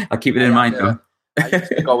 I'll keep it in mind, though. I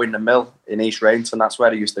used to go in the mill in East Rainton, that's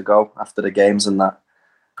where I used to go after the games and that,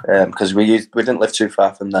 because we didn't live too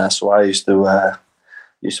far from there, so I used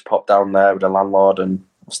to pop down there with the landlord and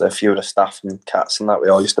a few of the staff and cats and that, we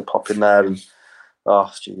all used to pop in there and,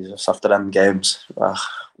 oh, Jesus, after them games,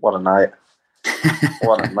 what a night.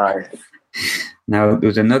 What a night. Now, there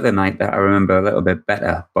was another night that I remember a little bit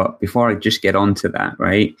better, but before I just get on to that,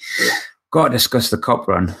 right, got to discuss the cup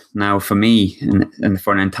run. Now, for me, and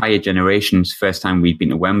for an entire generation, it's the first time we'd been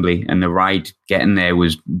to Wembley, and the ride getting there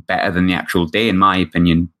was better than the actual day, in my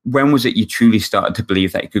opinion. When was it you truly started to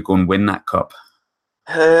believe that you could go and win that cup?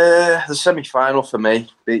 The semi-final for me,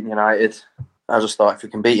 beating United. I just thought if we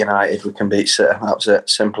can beat United, we can beat City. That was it,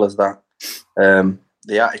 simple as that.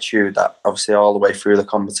 The attitude that obviously all the way through the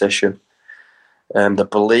competition, the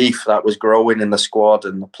belief that was growing in the squad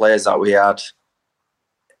and the players that we had,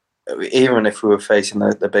 even if we were facing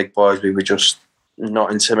the big boys, we were just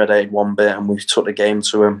not intimidated one bit, and we took the game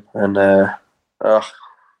to them. And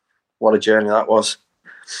what a journey that was.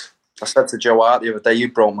 I said to Joe Hart the other day,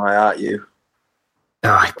 "You broke my heart, you." Oh,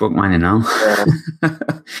 I broke mine now.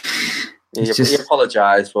 He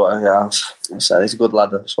apologised, but I said he's a good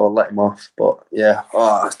lad, so I'll let him off. But yeah,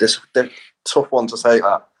 it's a tough one to say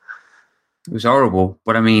that. It was horrible.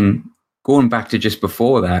 But I mean, going back to just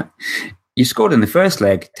before that, you scored in the first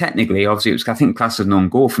leg. Technically, obviously, it was, I think, classed as an own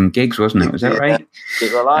goal from Giggs, wasn't it? Was that right?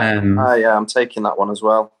 Yeah, I'm taking that one as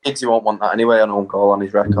well. Giggs, he won't want that anyway, an own goal on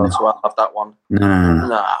his record, so I'll have that one.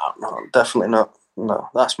 No, definitely not. No,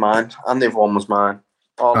 that's mine. And the other one was mine.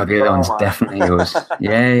 The other one's definitely yours.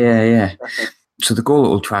 Yeah. So the goal at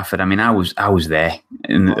Old Trafford, I mean, I was there,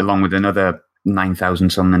 along with another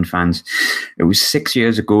 9,000 Sunderland fans. It was 6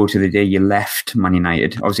 years ago to the day you left Man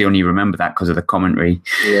United. Obviously, only remember that because of the commentary.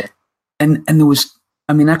 Yeah. And there was,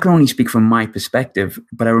 I mean, I can only speak from my perspective,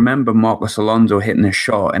 but I remember Marcos Alonso hitting a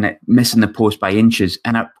shot and it missing the post by inches.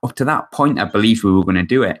 And up to that point, I believed we were going to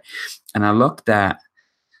do it. And I looked at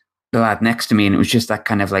the lad next to me, and it was just that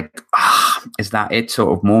kind of like, is that it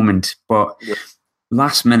sort of moment? But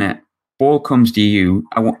last minute, ball comes to you.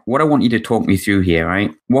 What I want you to talk me through here,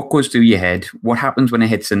 right? What goes through your head? What happens when it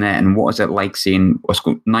hits the net? And what is it like seeing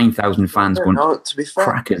 9,000 fans going to be fair,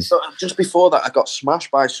 crackers? Just before that, I got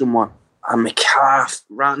smashed by someone. And my calf,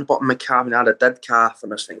 right on the bottom of my calf, and I had a dead calf.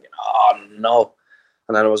 And I was thinking, oh no.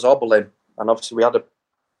 And then I was hobbling. And obviously we had a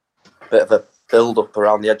bit of a build-up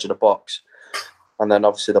around the edge of the box. And then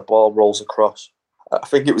obviously the ball rolls across. I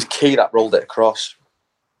think it was Key that rolled it across.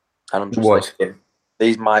 And I'm just thinking,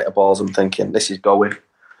 these mitre balls, I'm thinking, this is going.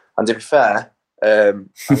 And to be fair, I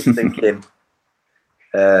was thinking,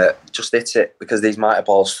 just hit it, because these mitre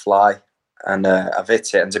balls fly. And I've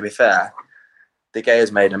hit it. And to be fair, the guy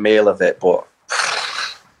has made a meal of it, but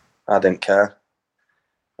I didn't care.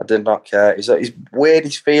 I did not care. It's the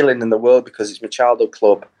weirdest feeling in the world, because it's my childhood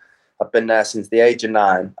club. I've been there since the age of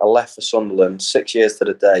 9. I left for Sunderland 6 years to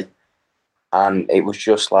the day. And it was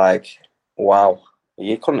just like, wow.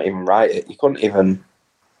 You couldn't even write it. You couldn't even...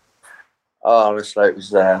 honestly, it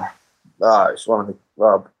was it's one of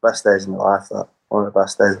the best days of my life, that. One of the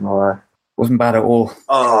best days of my life. Wasn't bad at all.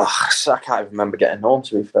 I can't even remember getting home,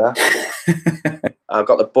 to be fair. I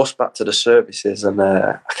got the bus back to the services, and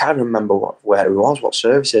I can't remember where it was, what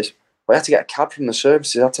services. I had to get a cab from the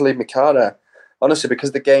services. I had to leave my car there. Honestly,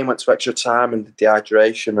 because the game went to extra time and the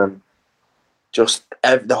dehydration and just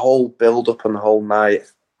the whole build-up and the whole night.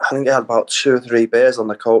 I think I had about 2 or 3 beers on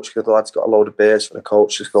the coach, because the lads got a load of beers for the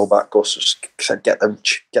coach to go back. Gus just said, get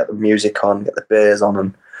the music on, get the beers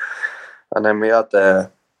on. And then we had...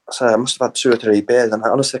 So I must have had 2 or 3 beers, and I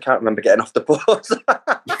honestly can't remember getting off the bus.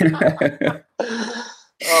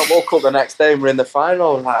 I woke up the next day and we're in the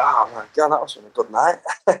final. I'm like, oh my God, that was a good night.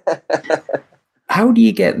 How do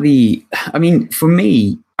you get I mean, for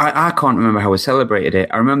me, I can't remember how I celebrated it.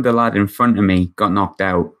 I remember the lad in front of me got knocked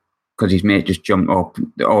out because his mate just jumped up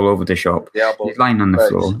all over the shop. Yeah, he's lying on the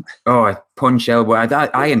floor. Oh, I punch elbow.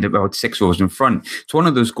 I ended up about 6 rows in front. It's one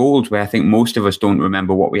of those goals where I think most of us don't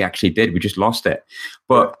remember what we actually did. We just lost it.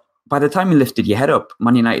 But by the time you lifted your head up,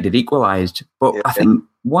 Man United had equalised. But I think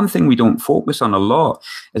one thing we don't focus on a lot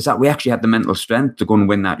is that we actually had the mental strength to go and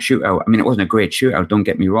win that shootout. I mean, it wasn't a great shootout, don't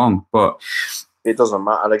get me wrong, but... It doesn't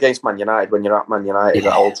matter. Against Man United, when you're at Man United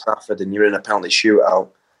at Old Trafford and you're in a penalty shootout.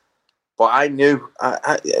 But I knew,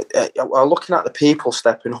 I was looking at the people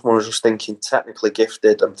stepping up, and I was just thinking, technically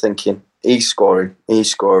gifted. I'm thinking, he's scoring.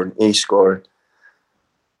 And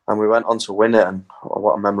we went on to win it, and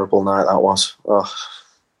what a memorable night that was. Oh,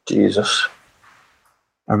 Jesus.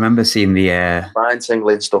 I remember seeing the... Mind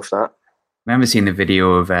tingling stuff, that. I remember seeing the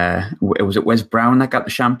video of, was it Wes Brown that got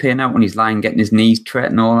the champagne out when he's lying, getting his knees tret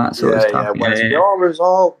and all that sort of stuff? Wes Brown was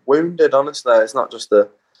all wounded, honestly. It's not just an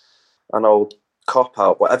old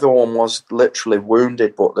cop-out, but everyone was literally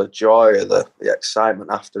wounded, but the joy, the excitement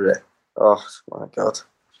after it, oh my God.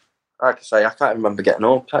 like I say, I can't remember getting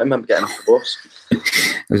home. Can't remember getting off the bus.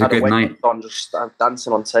 It was a good night. On just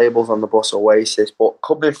dancing on tables on the bus, Oasis. But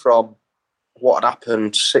coming from what had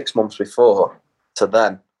happened 6 months before to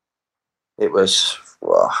then, it was,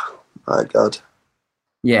 oh, my God.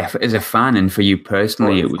 Yeah, as a fan and for you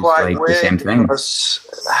personally, it was like the same thing.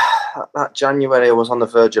 That January, I was on the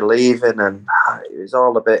verge of leaving, and it was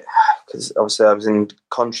all a bit, because obviously I was in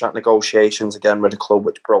contract negotiations again with the club,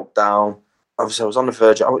 which broke down. Obviously, I was on the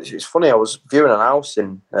verge. It's funny, I was viewing a house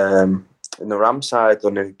in the Ramside,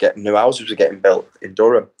 and new houses were getting built in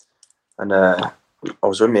Durham, and I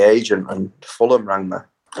was with my agent, and Fulham rang me,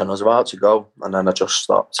 and I was about to go, and then I just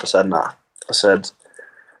stopped. I said, nah. I said,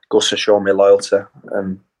 Gus has shown me loyalty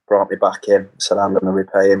and brought me back in. I said, I'm going to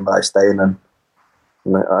repay him by staying and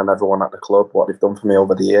everyone at the club, what they've done for me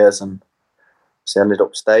over the years. And so I ended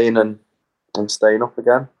up staying and staying up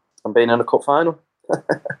again and being in a cup final.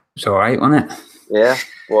 It's all right, wasn't it? Yeah.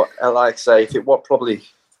 Well, like I say, if it weren't for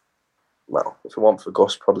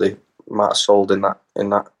Gus, probably might have sold in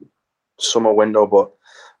that summer window. But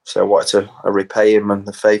so I wanted to repay him and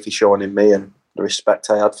the faith he's shown in me and the respect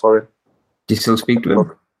I had for him. Do you still speak to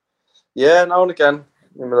him? Yeah, now and again,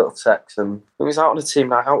 in my little text. And he was out on a team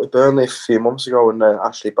night out with Burnley a few months ago, and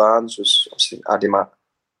Ashley Barnes was obviously had him at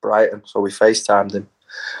Brighton, so we FaceTimed him.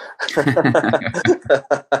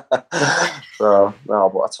 So, no,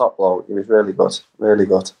 but a top bloke. He was really good, really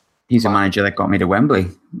good. He's a manager that got me to Wembley.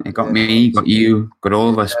 It got me, got you, got all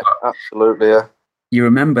of us. Yeah, absolutely, yeah. You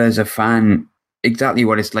remember as a fan exactly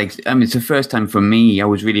what it's like. I mean, it's the first time for me. I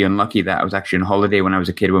was really unlucky that I was actually on holiday when I was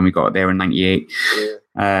a kid when we got there in '98. Yeah.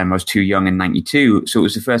 I was too young in '92, so it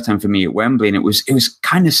was the first time for me at Wembley, and it was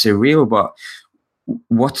kind of surreal. But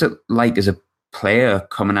what's it like as a player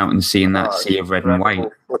coming out and seeing that sea of red and white?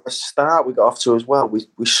 At the start, we got off to as well.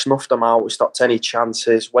 We snuffed them out. We stopped any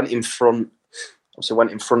chances. Went in front. Obviously,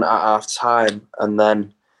 went in front at half time, and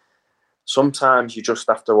then sometimes you just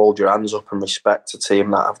have to hold your hands up and respect a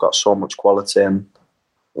team that have got so much quality. And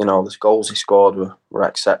you know, the goals he scored were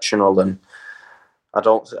exceptional. And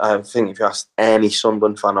I think if you ask any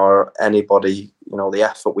Sunderland fan or anybody, you know, the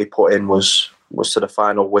effort we put in was to the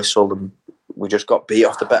final whistle, and we just got beat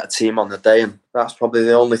off the better team on the day. And that's probably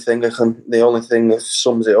the only thing that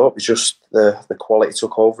sums it up. It's just the quality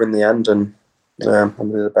took over in the end, and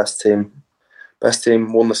the best team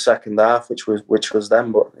won the second half, which was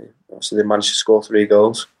them. But obviously they managed to score 3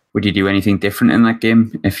 goals. Would you do anything different in that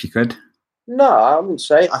game if you could? No, I wouldn't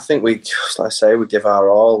say. I think we give our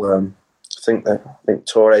all. I think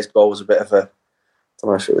Touré's goal was a bit of I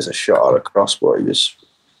don't know if it was a shot or a cross, but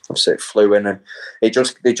obviously it flew in, and they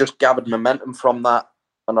just gathered momentum from that.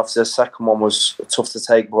 And obviously the second one was tough to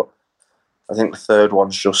take, but I think the third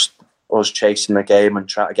one's just us chasing the game and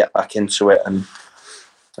trying to get back into it, and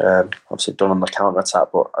obviously done on the counter attack.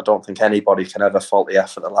 But I don't think anybody can ever fault the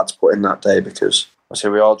effort the lads put in that day, because obviously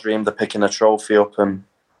we all dreamed of picking a trophy up and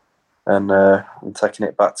taking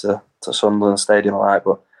it back to Sunderland Stadium,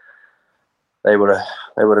 but they were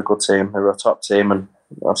a good team. They were a top team, and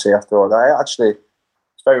obviously after all that,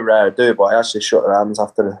 it's very rare to do, but I actually shook their hands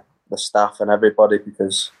after the staff and everybody,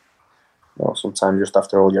 because sometimes you just have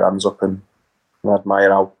to hold your hands up and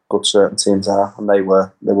admire how good certain teams are, and they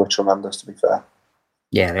were tremendous, to be fair.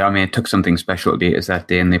 Yeah, I mean, it took something special to beat us that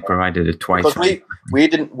day, and they provided it twice. Because we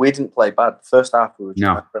didn't play bad. First half we were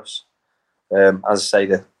tremendous. As I say,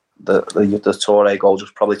 the Touré goal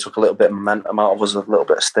just probably took a little bit of momentum out of us, a little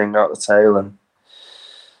bit of sting out of the tail, and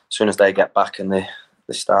as soon as they get back and they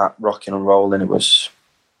start rocking and rolling, it's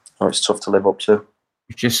tough to live up to.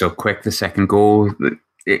 It's just so quick, the second goal.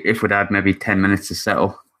 If we'd had maybe 10 minutes to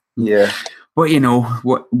settle. Yeah. But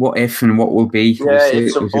what if and what will be? Yeah,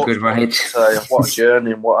 it was a good ride. What a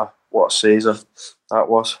journey and what a season that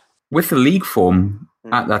was. With the league form,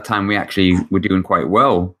 at that time we actually were doing quite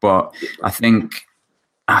well, but I think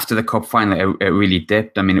after the cup final, it really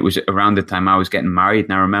dipped. I mean, it was around the time I was getting married,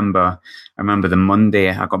 and I remember the Monday.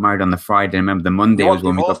 I got married on the Friday. I remember the Monday was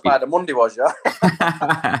when we got beat. The Monday was,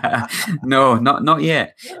 yeah. No, not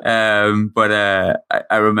yet. But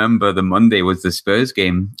I remember the Monday was the Spurs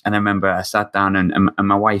game, and I remember I sat down and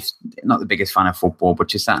my wife, not the biggest fan of football,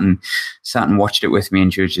 but she sat and watched it with me,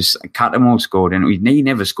 and she was just, Cattermole scored, and he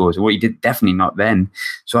never scores. Well, he did definitely not then.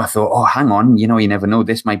 So I thought, oh, hang on, you never know.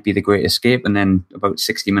 This might be the great escape. And then about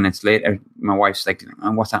 60 minutes later, my wife's like,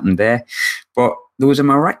 what's happened there? But there was a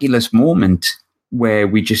miraculous moment where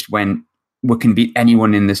we just went, we can beat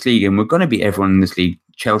anyone in this league, and we're going to beat everyone in this league.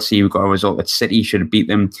 Chelsea, we got a result at City, should have beat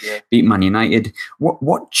them, beat Man United.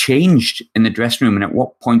 What changed in the dressing room, and at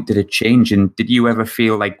what point did it change? And did you ever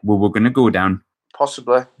feel like we were going to go down?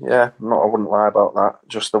 Possibly, yeah. No, I wouldn't lie about that.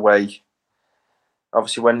 Just the way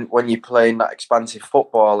obviously when you're playing that expansive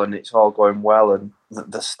football and it's all going well, and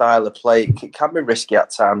the style of play, it can be risky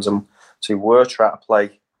at times, and so we were trying to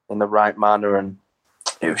play in the right manner, and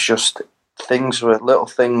it was just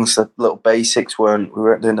little basics we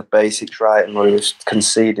weren't doing the basics right, and we were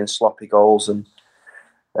conceding sloppy goals, and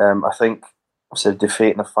I think obviously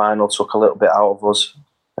defeat in the final took a little bit out of us,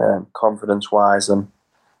 confidence wise, and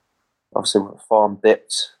obviously form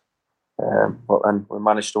dipped, but then we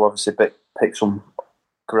managed to obviously pick some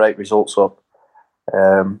great results up,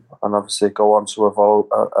 and obviously go on to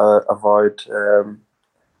avoid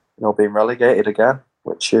being relegated again,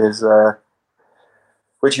 which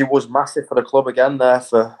was massive for the club again there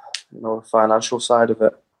for the financial side of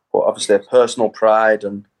it, but obviously a personal pride,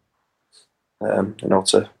 and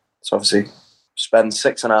to obviously spend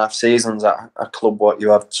 6.5 seasons at a club what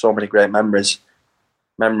you have so many great memories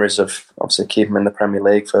of obviously keeping in the Premier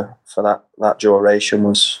League for that duration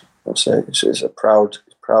was obviously it's a proud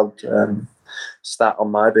stat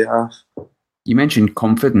on my behalf. You mentioned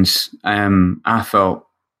confidence. I felt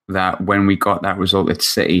that when we got that result at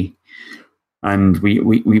City, and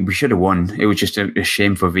we should have won. It was just a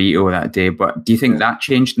shame for Vito that day. But do you think that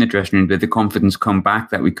changed in the dressing room? Did the confidence come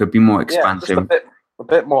back that we could be more expansive? Yeah, just a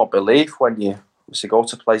bit more belief when you obviously go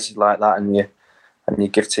to places like that and you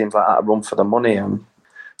give teams like that a run for the money. And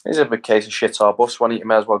it's a big case of shit or bust. When you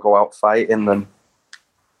may as well go out fighting than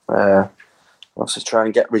obviously try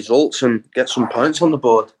and get results and get some points on the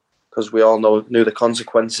board, because we all knew the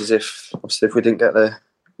consequences if we didn't get the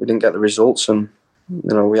results. And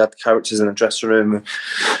we had characters in the dressing room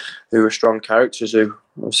who were strong characters who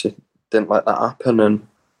obviously didn't let that happen. And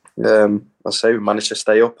I say we managed to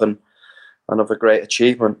stay up, and another great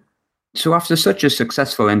achievement. So after such a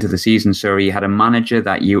successful end to the season, sir, you had a manager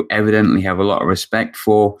that you evidently have a lot of respect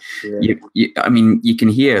for. Yeah. You can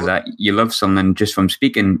hear that you love Sunderland just from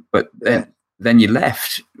speaking, but then you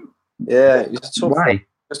left. Yeah, it's tough. Why?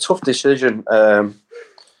 It's a tough decision.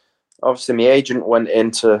 Obviously, my agent went in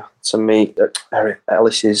to meet Eric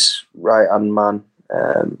Ellis's right-hand man,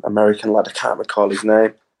 American lad, I can't recall his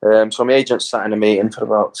name. So my agent sat in a meeting for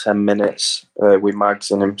about 10 minutes with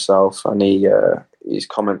Mags and himself, and his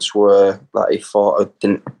comments were that he thought it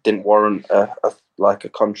didn't warrant a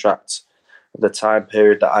contract at the time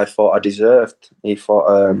period that I thought I deserved. He thought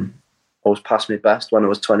I was past my best when I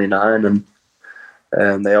was 29,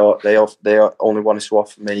 and they only wanted to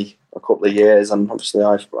offer me a couple of years, and obviously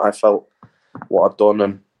I felt what I'd done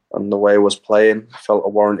and the way I was playing, I felt I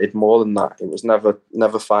warranted more than that. It was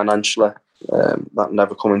never financially, that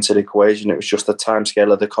never come into the equation. It was just the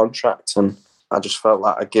timescale of the contract, and I just felt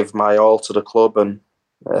like I give my all to the club, and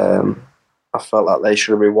I felt like they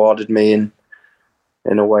should have rewarded me in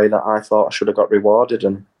a way that I thought I should have got rewarded,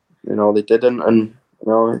 and they didn't, and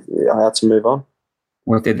I had to move on.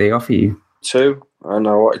 What did they offer you? 2, and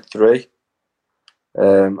I wanted 3.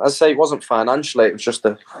 As I say, it wasn't financially, it was just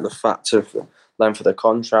the fact of the length of the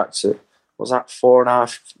contract. It was that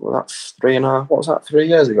 4.5, was that 3.5, what was that, 3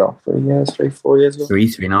 years ago? 4 years ago?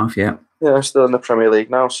 3.5, yeah. Yeah, I'm still in the Premier League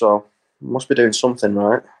now, so must be doing something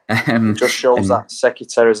right. It just shows that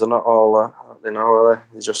secretaries are not all, are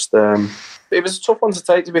they? Just, it was a tough one to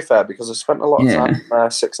take, to be fair, because I spent a lot of time,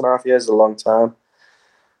 6.5 years is a long time,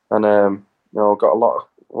 and got a lot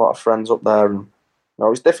of friends up there, and it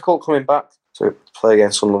was difficult coming back to play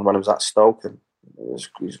against Sunderland when I was at Stoke, and it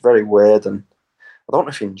was very weird, and I don't know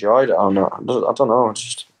if he enjoyed it or not. I don't know. It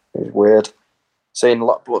was weird. Seeing a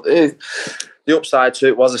lot, but the upside to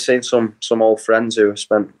it was I seen some old friends who I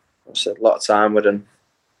spent a lot of time with, and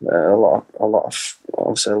a lot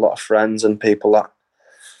of friends and people that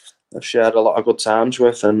I've shared a lot of good times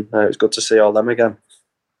with, and it was good to see all them again.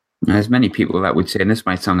 There's many people that would say, and this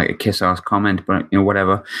might sound like a kiss-ass comment, but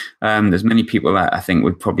whatever. There's many people that I think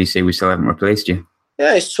would probably say we still haven't replaced you.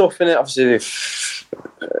 Yeah, it's tough, isn't it? Obviously, it's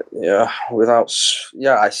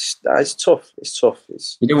tough. It's tough.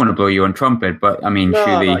 You don't want to blow your own trumpet, but I mean,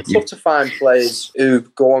 surely it's tough to find players who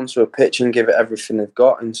go onto a pitch and give it everything they've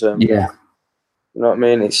got in terms. Yeah, you know what I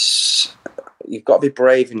mean. You've got to be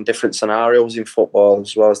brave in different scenarios in football,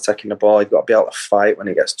 as well as taking the ball. You've got to be able to fight when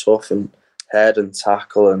it gets tough and head and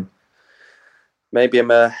tackle, and maybe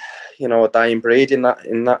I'm a dying breed in that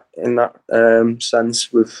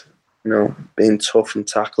sense with being tough and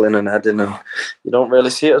tackling and heading, and you don't really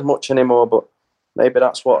see it as much anymore, but maybe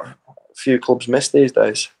that's what a few clubs miss these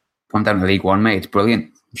days. Come down to League One, mate. It's brilliant.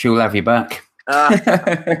 I'm sure we'll have you back. I'll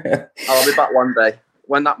be back one day.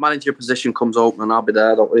 When that manager position comes open, I'll be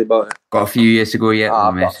there, don't worry about it. Got a few years to go yet?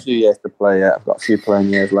 I've got a few years to play yet. I've got a few playing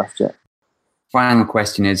years left yet. Final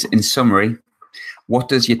question is, in summary, what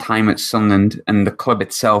does your time at Sunderland and the club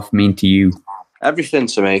itself mean to you? everything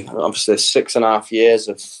to me. Obviously, 6.5 years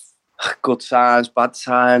of good times, bad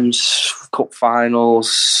times, cup finals,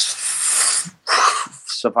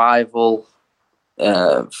 survival,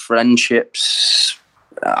 friendships.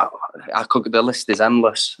 The list is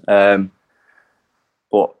endless. But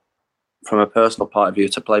from a personal point of view,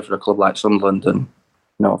 to play for a club like Sunderland and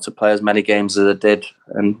to play as many games as I did,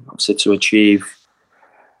 and obviously to achieve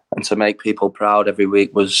and to make people proud every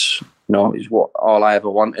week was what all I ever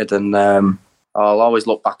wanted. And I'll always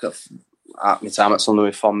look back at my time at Sunderland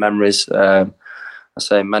with fond memories. I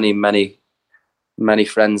say many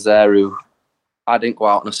friends there who I didn't go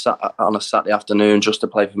out on a Saturday afternoon just to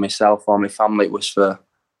play for myself or my family. It was for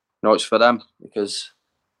it's for them, because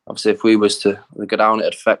obviously if we was to go down,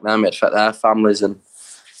 it'd affect them, it'd affect their families, and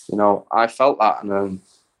I felt that, and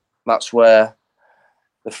that's where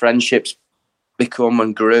the friendships become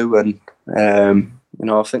and grew, and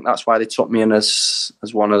I think that's why they took me in as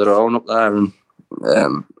one of their own up there, and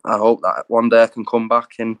I hope that one day I can come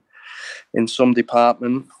back in some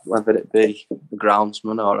department, whether it be the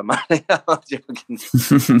groundsman or a manager,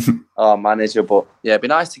 or manager. But yeah, it'd be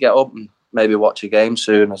nice to get up and maybe watch a game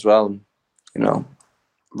soon as well, and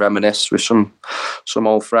reminisce with some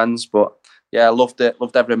old friends. But yeah, I loved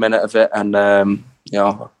every minute of it, and I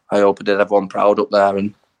hope I did everyone proud up there,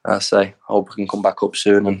 and I hope I can come back up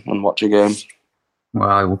soon and watch a game. Well,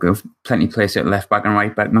 I will go plenty of place at left back and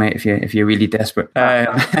right back, mate, if you're really desperate.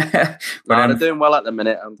 But they're doing well at the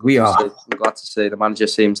minute. I'm glad to see. The manager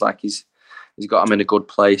seems like he's got him in a good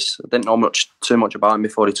place. I didn't know too much about him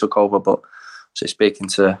before he took over, but speaking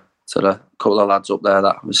to the couple of lads up there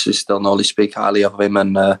that obviously still know, they speak highly of him,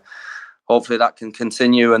 and hopefully that can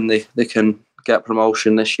continue and they can get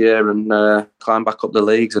promotion this year and climb back up the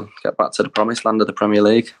leagues and get back to the promised land of the Premier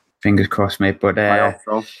League. Fingers crossed, mate. But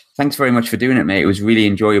thanks very much for doing it, mate. It was really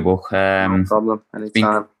enjoyable. No problem.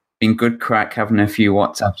 Anytime. Been good crack having a few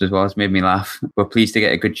WhatsApps as well. It's made me laugh. We're pleased to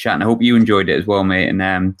get a good chat, and I hope you enjoyed it as well, mate.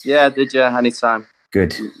 And yeah, did you? Anytime.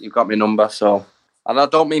 Good. You've got my number, so. And I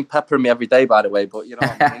don't mean peppering me every day, by the way, but you know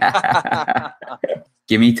what I mean.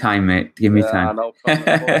 Give me time, mate. Give me time. No problem.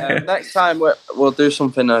 But, next time we'll do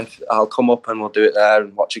something. I'll come up and we'll do it there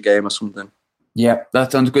and watch a game or something. Yeah,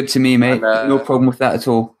 that sounds good to me, mate. And, no problem with that at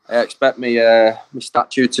all. I expect my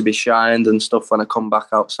statue to be shined and stuff when I come back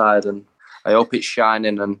outside, and I hope it's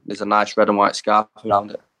shining and there's a nice red and white scarf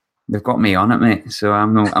around it. They've got me on it, mate. So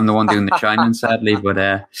I'm the one doing the shining, sadly. But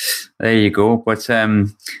there you go. But I'll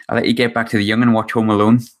let you get back to the young and watch Home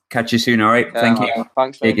Alone. Catch you soon, all right? Thank you.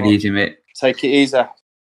 Thanks. Take it easy, mate. Take it easy.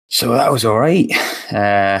 So that was all right,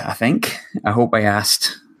 I think. I hope I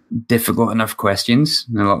asked difficult enough questions.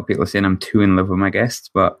 A lot of people are saying I'm too in love with my guests,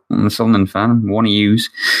 but I'm a Sunderland fan. I want to use.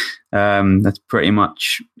 That's pretty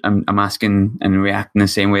much. I'm asking and reacting the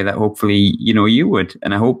same way that hopefully you would,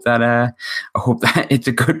 and I hope that it's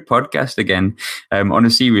a good podcast again. On a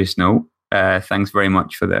serious note, thanks very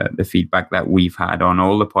much for the feedback that we've had on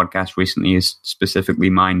all the podcasts recently, is specifically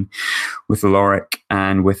mine with Lorik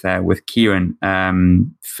and with Kieran.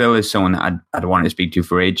 Phil is someone that I'd wanted to speak to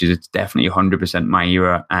for ages. It's definitely 100% my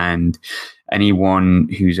era, and anyone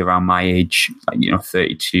who's around my age,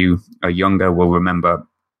 32 or younger, will remember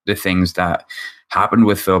the things that happened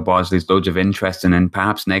with Phil Bosley. There's loads of interesting and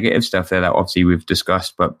perhaps negative stuff there that obviously we've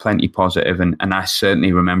discussed, but plenty positive, and I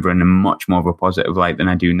certainly remember in a much more of a positive light than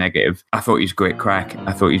I do negative. I thought he was great crack.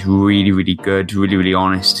 I thought he's really, really good, really, really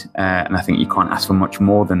honest, and I think you can't ask for much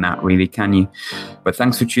more than that, really, can you? But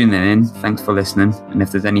thanks for tuning in. Thanks for listening. And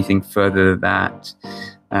if there's anything further that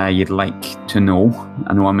you'd like to know,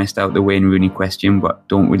 I know I missed out the Wayne Rooney question, but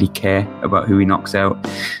don't really care about who he knocks out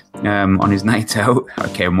on his night out. I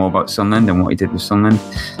care more about Sunderland and what he did with Sunderland.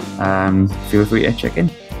 Feel free to check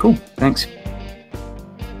in. Cool, thanks.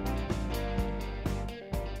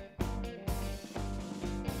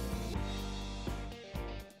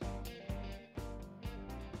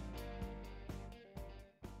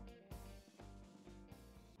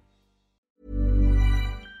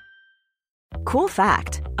 Cool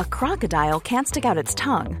fact, a crocodile can't stick out its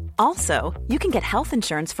tongue. Also, you can get health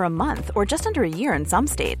insurance for a month or just under a year in some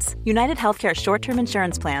states. United Healthcare short-term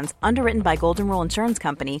insurance plans, underwritten by Golden Rule Insurance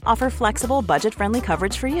Company, offer flexible, budget-friendly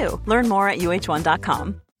coverage for you. Learn more at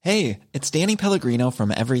UH1.com. Hey, it's Danny Pellegrino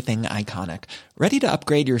from Everything Iconic. Ready to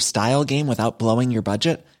upgrade your style game without blowing your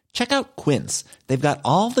budget? Check out Quince. They've got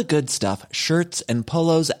all the good stuff, shirts and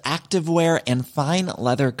polos, activewear, and fine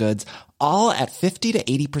leather goods, all at 50 to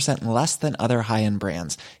 80% less than other high-end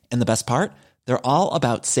brands. And the best part? They're all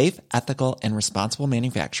about safe, ethical, and responsible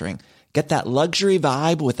manufacturing. Get that luxury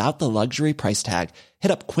vibe without the luxury price tag.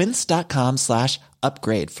 Hit up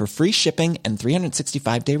quince.com/upgrade for free shipping and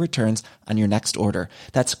 365-day returns on your next order.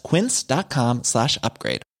 That's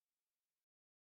quince.com/upgrade.